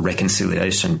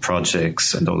reconciliation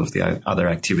projects and all of the other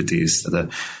activities that are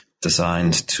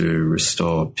designed to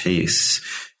restore peace.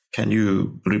 Can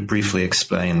you briefly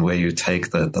explain where you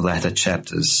take the latter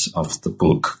chapters of the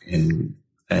book and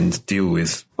deal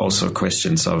with also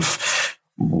questions of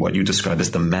what you describe as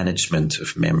the management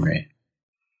of memory?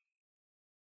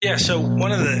 Yeah, so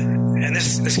one of and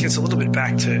this gets a little bit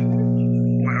back to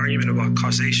my argument about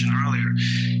causation earlier,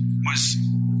 was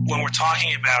when we're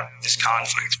talking about this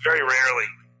conflict, very rarely,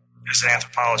 as an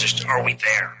anthropologist, are we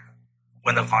there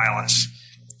when the violence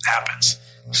happens.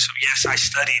 So yes, I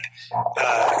studied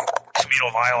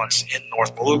communal violence in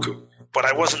North Maluku, but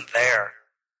I wasn't there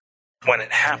when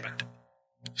it happened.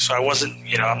 So I wasn't,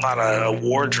 I'm not a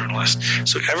war journalist.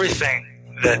 So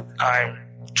everything that I'm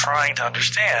trying to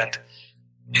understand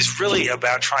is really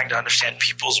about trying to understand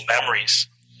people's memories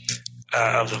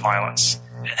of the violence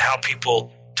and how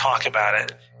people talk about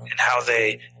it and how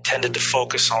they tended to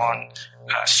focus on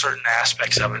certain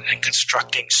aspects of it and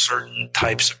constructing certain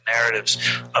types of narratives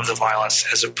of the violence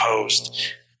as opposed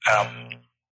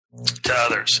to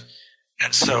others.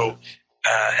 And so,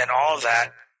 and all of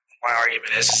that, my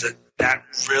argument is that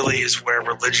really is where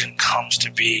religion comes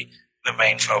to be the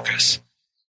main focus.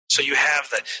 So you have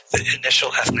the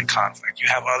initial ethnic conflict. You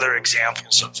have other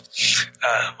examples of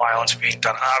violence being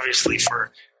done, obviously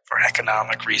for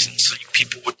economic reasons. So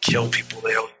people would kill people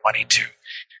they owed money to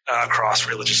across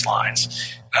religious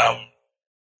lines.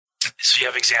 So you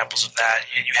have examples of that,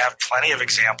 and you have plenty of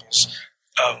examples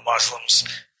of Muslims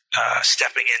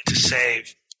stepping in to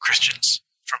save Christians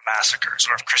from massacres,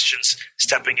 or of Christians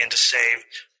stepping in to save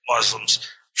Muslims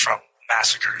from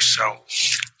massacres. So,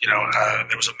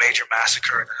 there was a major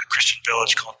massacre in a Christian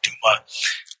village called Duma,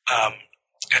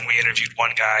 and we interviewed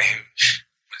one guy who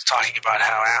was talking about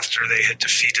how after they had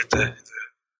defeated the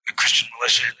Christian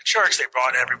militia in the church, they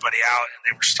brought everybody out and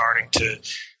they were starting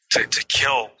to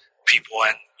kill people,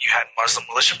 and you had Muslim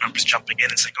militia members jumping in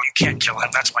and saying, "Oh, you can't kill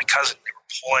him, that's my cousin." They were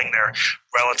pulling their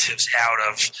relatives out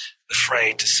of the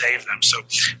fray to save them. So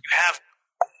you have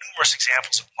numerous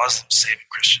examples of Muslims saving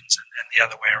Christians and the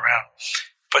other way around.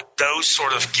 But those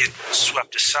sort of get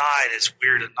swept aside as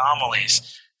weird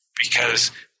anomalies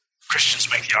because Christians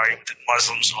make the argument that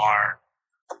Muslims are,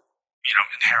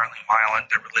 inherently violent.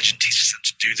 Their religion teaches them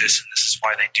to do this, and this is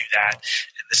why they do that,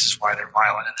 and this is why they're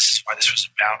violent, and this is why this was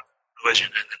about religion.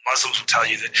 And then Muslims will tell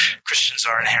you that Christians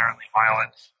are inherently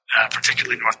violent,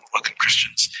 particularly North Malucan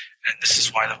Christians, and this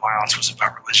is why the violence was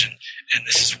about religion, and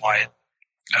this is why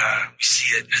we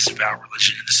see it as about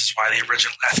religion, and this is why the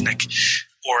original ethnic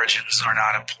origins are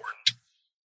not important.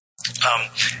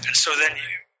 And so then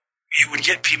you would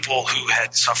get people who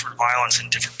had suffered violence in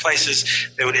different places.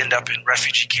 They would end up in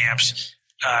refugee camps.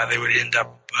 They would end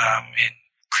up in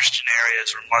Christian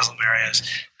areas or Muslim areas.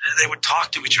 And they would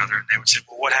talk to each other, and they would say,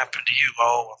 "Well, what happened to you?"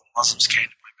 "Oh, well, the Muslims came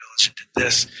to my village and did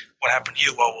this." "What happened to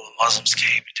you?" "Oh, well, the Muslims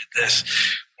came and did this."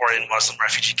 Or in Muslim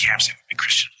refugee camps, it would be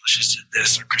Christian militias did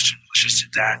this or Christian militias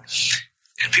did that.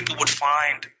 And people would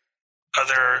find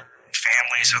other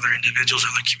families, other individuals,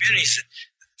 other communities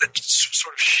that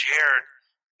sort of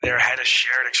had a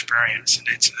shared experience. And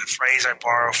it's a phrase I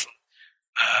borrow from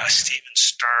Stephen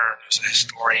Stern, who's a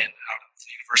historian out of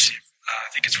the University of, I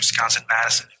think it's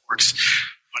Wisconsin-Madison, who works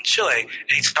on Chile.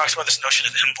 And he talks about this notion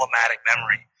of emblematic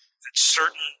memory, that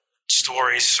certain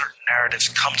stories, certain narratives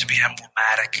come to be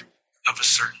emblematic of a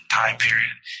certain time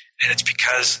period. And it's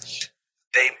because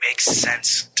they make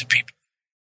sense to people.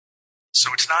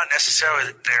 So it's not necessarily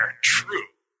that they're true,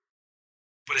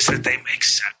 but it's that they make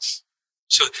sense.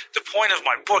 So the point of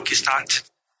my book is not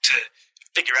to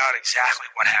figure out exactly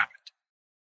what happened.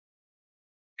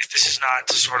 This is not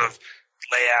to sort of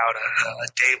lay out a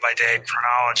day-by-day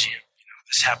chronology of,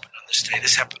 this happened on this day,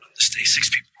 this happened on this day, 6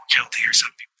 people were killed here,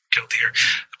 7 people were killed here.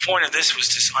 The point of this was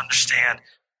to understand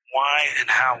why and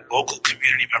how local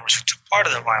community members who took part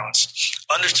of the violence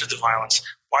understood the violence,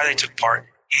 why they took part,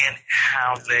 and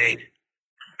how they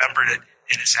remembered it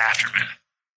in its aftermath.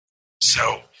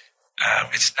 So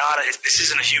this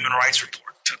isn't a human rights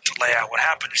report to lay out what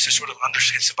happened. It's just sort of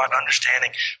it's about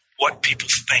understanding what people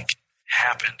think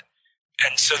happened.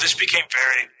 And so this became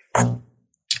very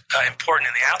important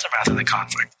in the aftermath of the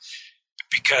conflict,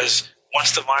 because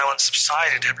once the violence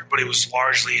subsided, everybody was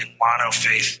largely in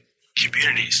mono-faith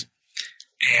communities.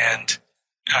 And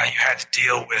you had to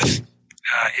deal with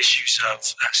issues of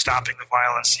stopping the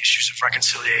violence, issues of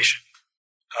reconciliation,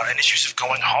 and issues of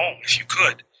going home if you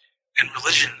could. And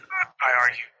religion, I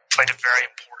argue, played a very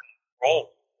important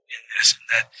role in this, in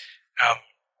that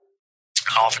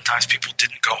oftentimes people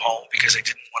didn't go home because they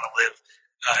didn't want to live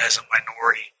as a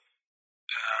minority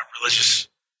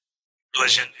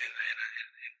religion in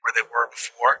where they were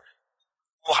before.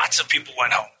 Lots of people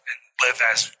went home and lived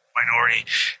as minority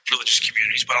religious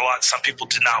communities, but some people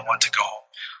did not want to go home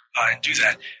and do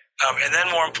that. And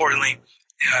then more importantly,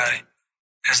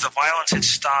 as the violence had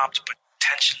stopped but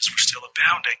tensions were still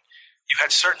abounding, you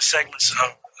had certain segments of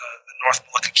the North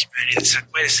Molucca community that said,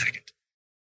 wait a second,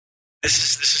 this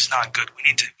is not good. We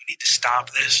need to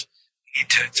stop this. We need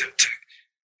to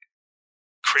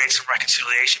create some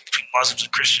reconciliation between Muslims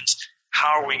and Christians.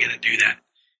 How are we going to do that?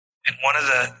 And one of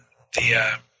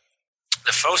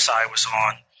the foci was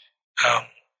on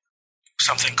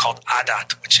something called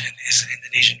adat, which is an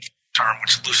Indonesian term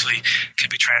which loosely can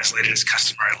be translated as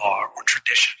customary law or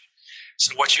tradition.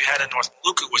 So what you had in North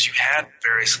Molucca was you had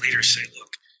various leaders say,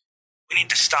 look, we need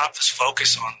to stop this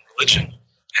focus on religion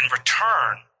and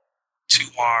return to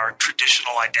our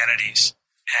traditional identities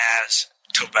as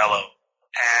Tobelo,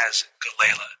 as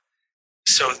Galela.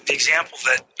 So the example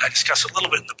that I discuss a little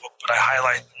bit in the book, but I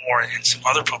highlight more in some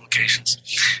other publications,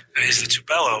 is the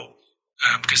Tobelo,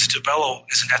 because the Tobelo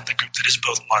is an ethnic group that is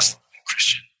both Muslim and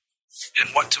Christian. And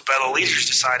what Tobelo leaders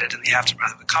decided in the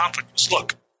aftermath of the conflict was,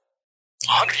 look,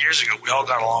 100 years ago, we all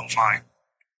got along fine.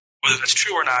 Whether that's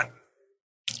true or not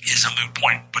is a moot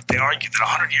point, but they argued that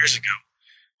 100 years ago,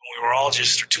 when we were all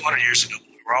just, or 200 years ago,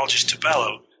 when we were all just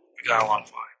Tobelo, we got along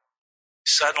fine.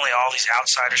 Suddenly, all these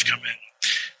outsiders come in,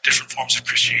 different forms of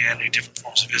Christianity, different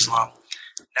forms of Islam.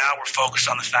 Now we're focused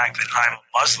on the fact that I'm a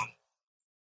Muslim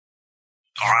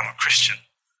or I'm a Christian.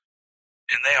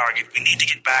 And they argued we need to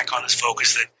get back on this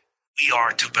focus that we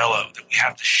are Tobelo, that we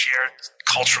have the shared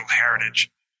cultural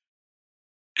heritage.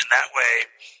 And that way,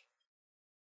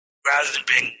 rather than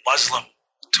being Muslim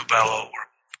Tobelo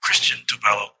or Christian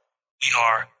Tobelo, we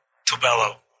are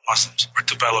Tobelo Muslims or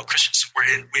Tobelo Christians.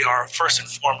 We are first and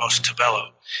foremost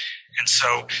Tobelo. And so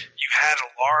you had a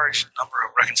large number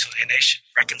of reconciliation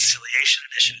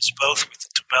initiatives, both with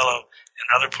Tobelo and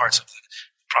other parts of the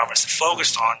province, that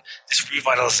focused on this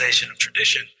revitalization of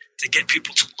tradition to get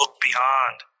people to look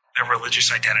beyond their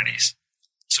religious identities.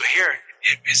 So here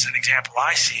is an example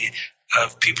I see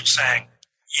of people saying,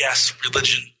 yes,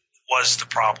 religion was the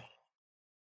problem.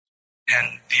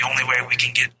 And the only way we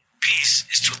can get peace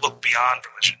is to look beyond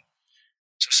religion.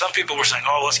 So some people were saying,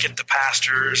 let's get the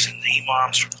pastors and the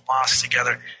imams from the mosques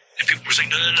together. And people were saying,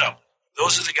 no.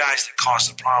 Those are the guys that caused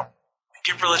the problem.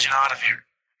 Get religion out of here.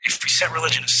 If we set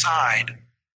religion aside,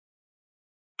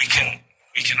 we can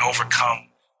overcome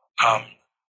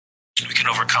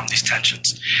these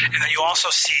tensions. And then you also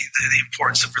see the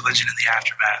importance of religion in the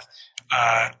aftermath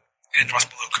in North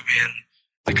Molucca, in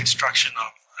the construction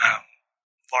of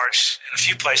in a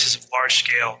few places of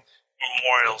large-scale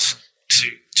memorials to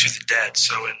the dead.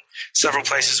 So in several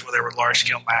places where there were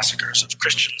large-scale massacres of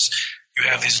Christians, you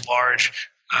have these large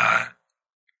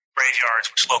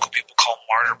graveyards, which local people call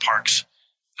martyr parks,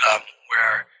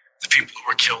 where the people who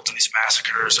were killed in these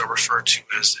massacres are referred to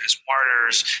as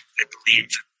martyrs. They believe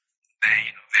that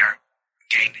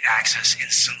they gained access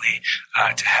instantly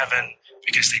to heaven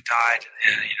because they died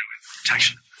in the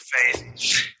protection of their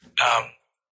faith.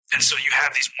 And so you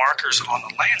have these markers on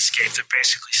the landscape that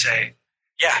basically say,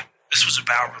 yeah, this was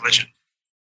about religion.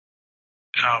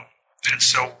 And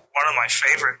so one of my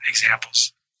favorite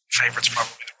examples, favorite's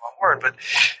probably the wrong word, but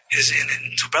is in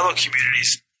Tobelo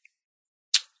communities,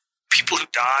 people who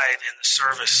died in the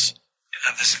service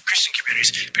of the Christian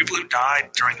communities, people who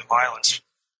died during the violence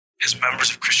as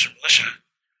members of Christian militia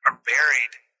are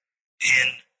buried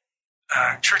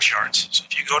in churchyards. So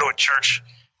if you go to a church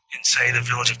in, say, the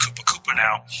village of Kupa Kupa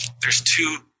now, there's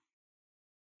 2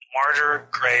 martyr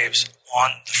graves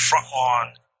on the front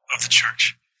lawn of the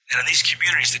church. And in these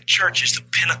communities, the church is the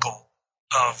pinnacle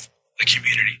of the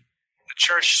community. The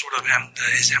church sort of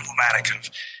is emblematic of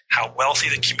how wealthy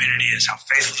the community is, how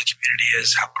faithful the community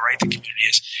is, how great the community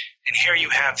is. And here you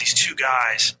have these 2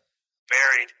 guys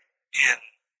buried in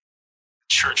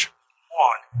Church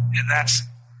Muan. And that's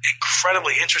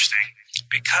incredibly interesting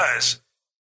because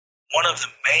one of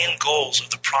the main goals of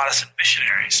the Protestant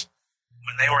missionaries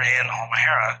when they were in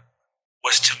Halmahera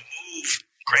was to move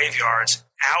graveyards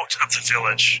out of the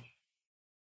village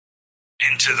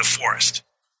into the forest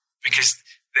because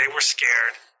they were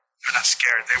scared. They're not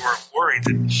scared. They were worried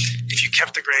that if you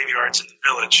kept the graveyards in the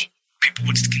village, people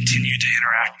would continue to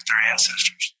interact with their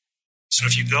ancestors. So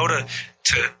if you go to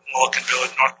Muluccan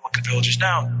Village, North Muluccan villages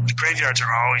now, the graveyards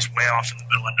are always way off in the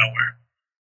middle of nowhere.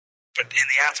 But in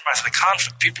the aftermath of the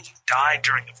conflict, people who died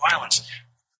during the violence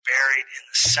were buried in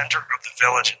the center of the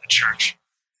village in the church,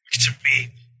 which to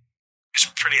me is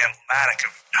pretty emblematic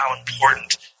of how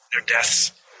important their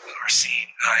deaths are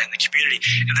seen in the community.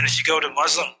 And then if you go to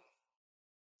Muslim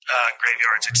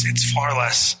graveyards, it's far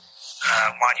less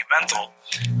monumental,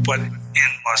 but in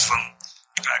Muslim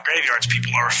graveyards,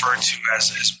 people are referred to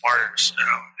as martyrs.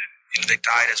 They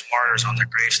died as martyrs on their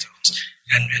gravestones,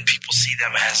 and people see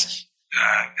them as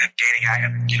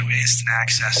gaining instant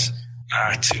access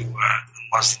to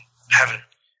Muslim heaven,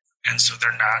 and so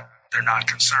they're not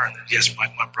concerned that yes,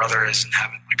 my brother is in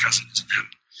heaven, my cousin is in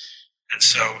heaven, and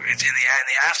so in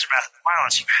the aftermath of the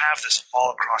violence, you have this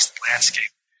all across the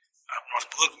landscape of North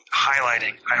Muluccan,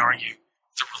 highlighting, I argue,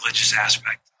 the religious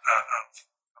aspect of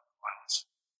violence.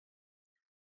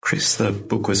 Chris, the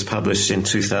book was published in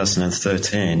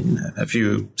 2013. Have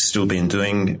you still been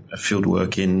doing field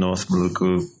work in North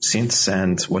Maluku since?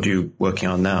 And what are you working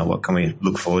on now? What can we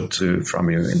look forward to from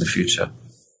you in the future?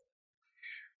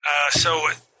 So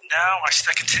now I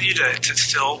continue to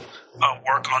still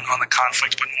work on the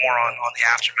conflict, but more on the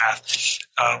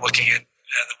aftermath, looking at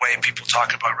the way people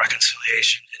talk about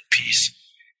reconciliation and peace.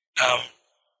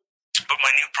 But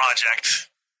my new project,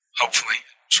 hopefully,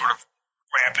 sort of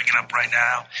ramping it up right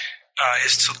now,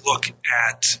 is to look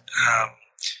at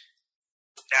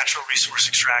natural resource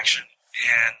extraction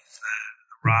and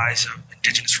the rise of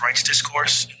indigenous rights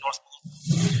discourse in North Muluccan.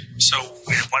 So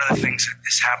one of the things that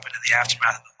has happened in the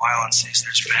aftermath of the violence is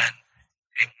there's been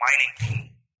a mining boom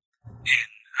in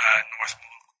North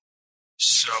Muluccan.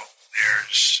 So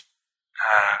there's,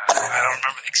 I don't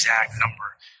remember the exact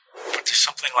number, but there's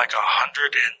something like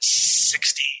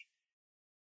 160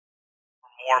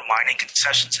 more mining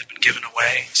concessions have been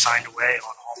signed away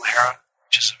on Halmahera,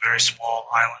 which is a very small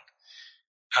island.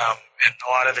 And a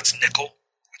lot of it's nickel,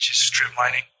 which is strip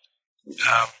mining.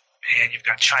 And you've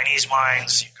got Chinese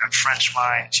mines, you've got French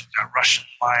mines, you've got Russian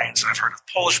mines. I've heard of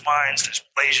Polish mines, there's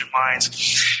Malaysian mines.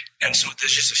 And so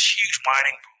there's just a huge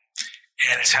mining boom.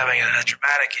 And it's having a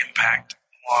dramatic impact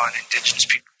on indigenous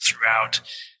people throughout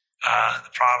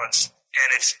the province. And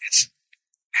it's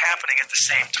happening at the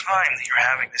same time that you're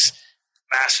having this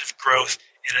massive growth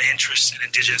in interest in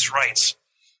indigenous rights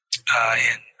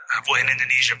in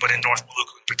Indonesia, but in North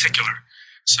Maluku in particular.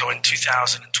 So in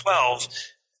 2012,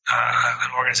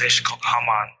 an organization called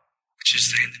HAMAN, which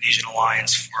is the Indonesian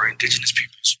Alliance for Indigenous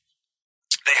Peoples,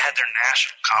 they had their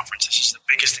national conference. This is the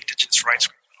biggest indigenous rights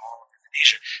group in all of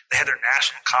Indonesia. They had their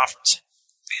national conference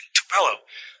in Tupelo,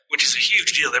 which is a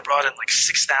huge deal. They brought in like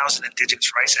 6,000 indigenous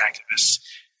rights activists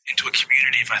into a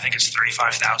community of, I think it's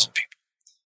 35,000 people.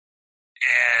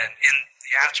 And in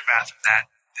the aftermath of that,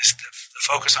 the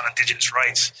focus on indigenous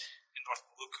rights in North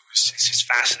Maluku is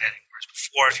fascinating. Whereas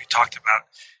before, if you talked about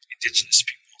indigenous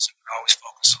peoples, it would always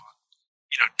focus on,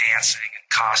 dancing and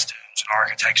costumes and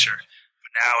architecture.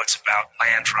 But now it's about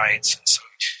land rights. And so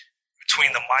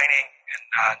between the mining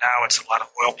and now it's a lot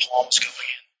of oil palms coming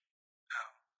in.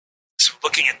 So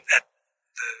looking at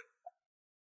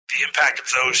the impact of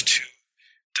those two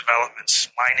developments,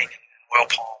 mining and oil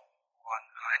palm, on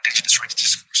indigenous rights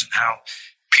discourse and how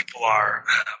people are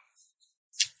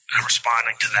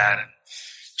responding to that, and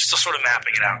still sort of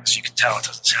mapping it out. As you can tell, it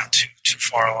doesn't sound too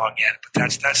far along yet, but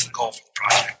that's the goal for the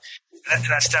project. And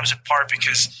that stems in part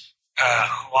because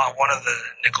one of the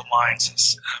nickel mines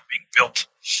is being built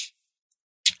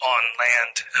on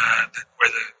land where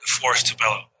the Forest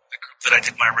Tupelo, the group that I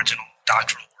did my original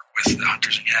doctoral work with, the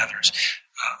hunters and gatherers,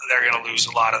 they're going to lose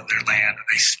a lot of their land, or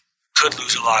they could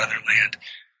lose a lot of their land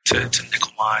to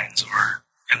nickel mines, or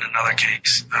in another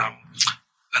case,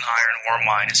 an iron ore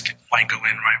mine might go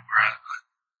in right where a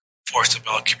Forest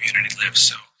Tupelo community lives.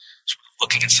 So sort of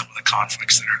looking at some of the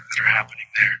conflicts that are happening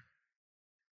there.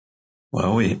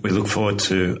 Well, we look forward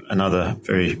to another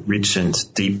very rich and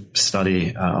deep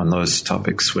study on those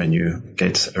topics when you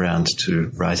get around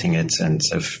to writing it and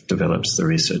have developed the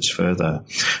research further.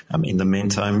 In the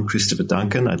meantime, Christopher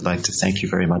Duncan, I'd like to thank you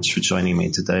very much for joining me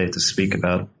today to speak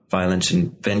about violence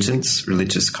and vengeance,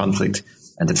 religious conflict,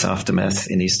 and its aftermath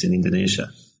in eastern Indonesia.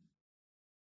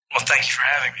 Well, thank you for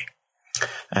having me.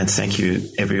 And thank you,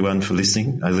 everyone, for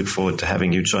listening. I look forward to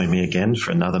having you join me again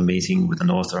for another meeting with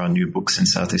an author on new books in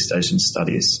Southeast Asian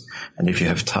studies. And if you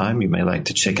have time, you may like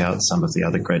to check out some of the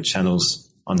other great channels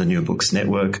on the New Books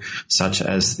Network, such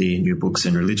as the New Books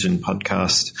in Religion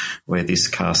podcast, where this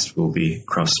cast will be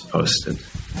cross-posted.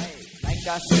 Hey,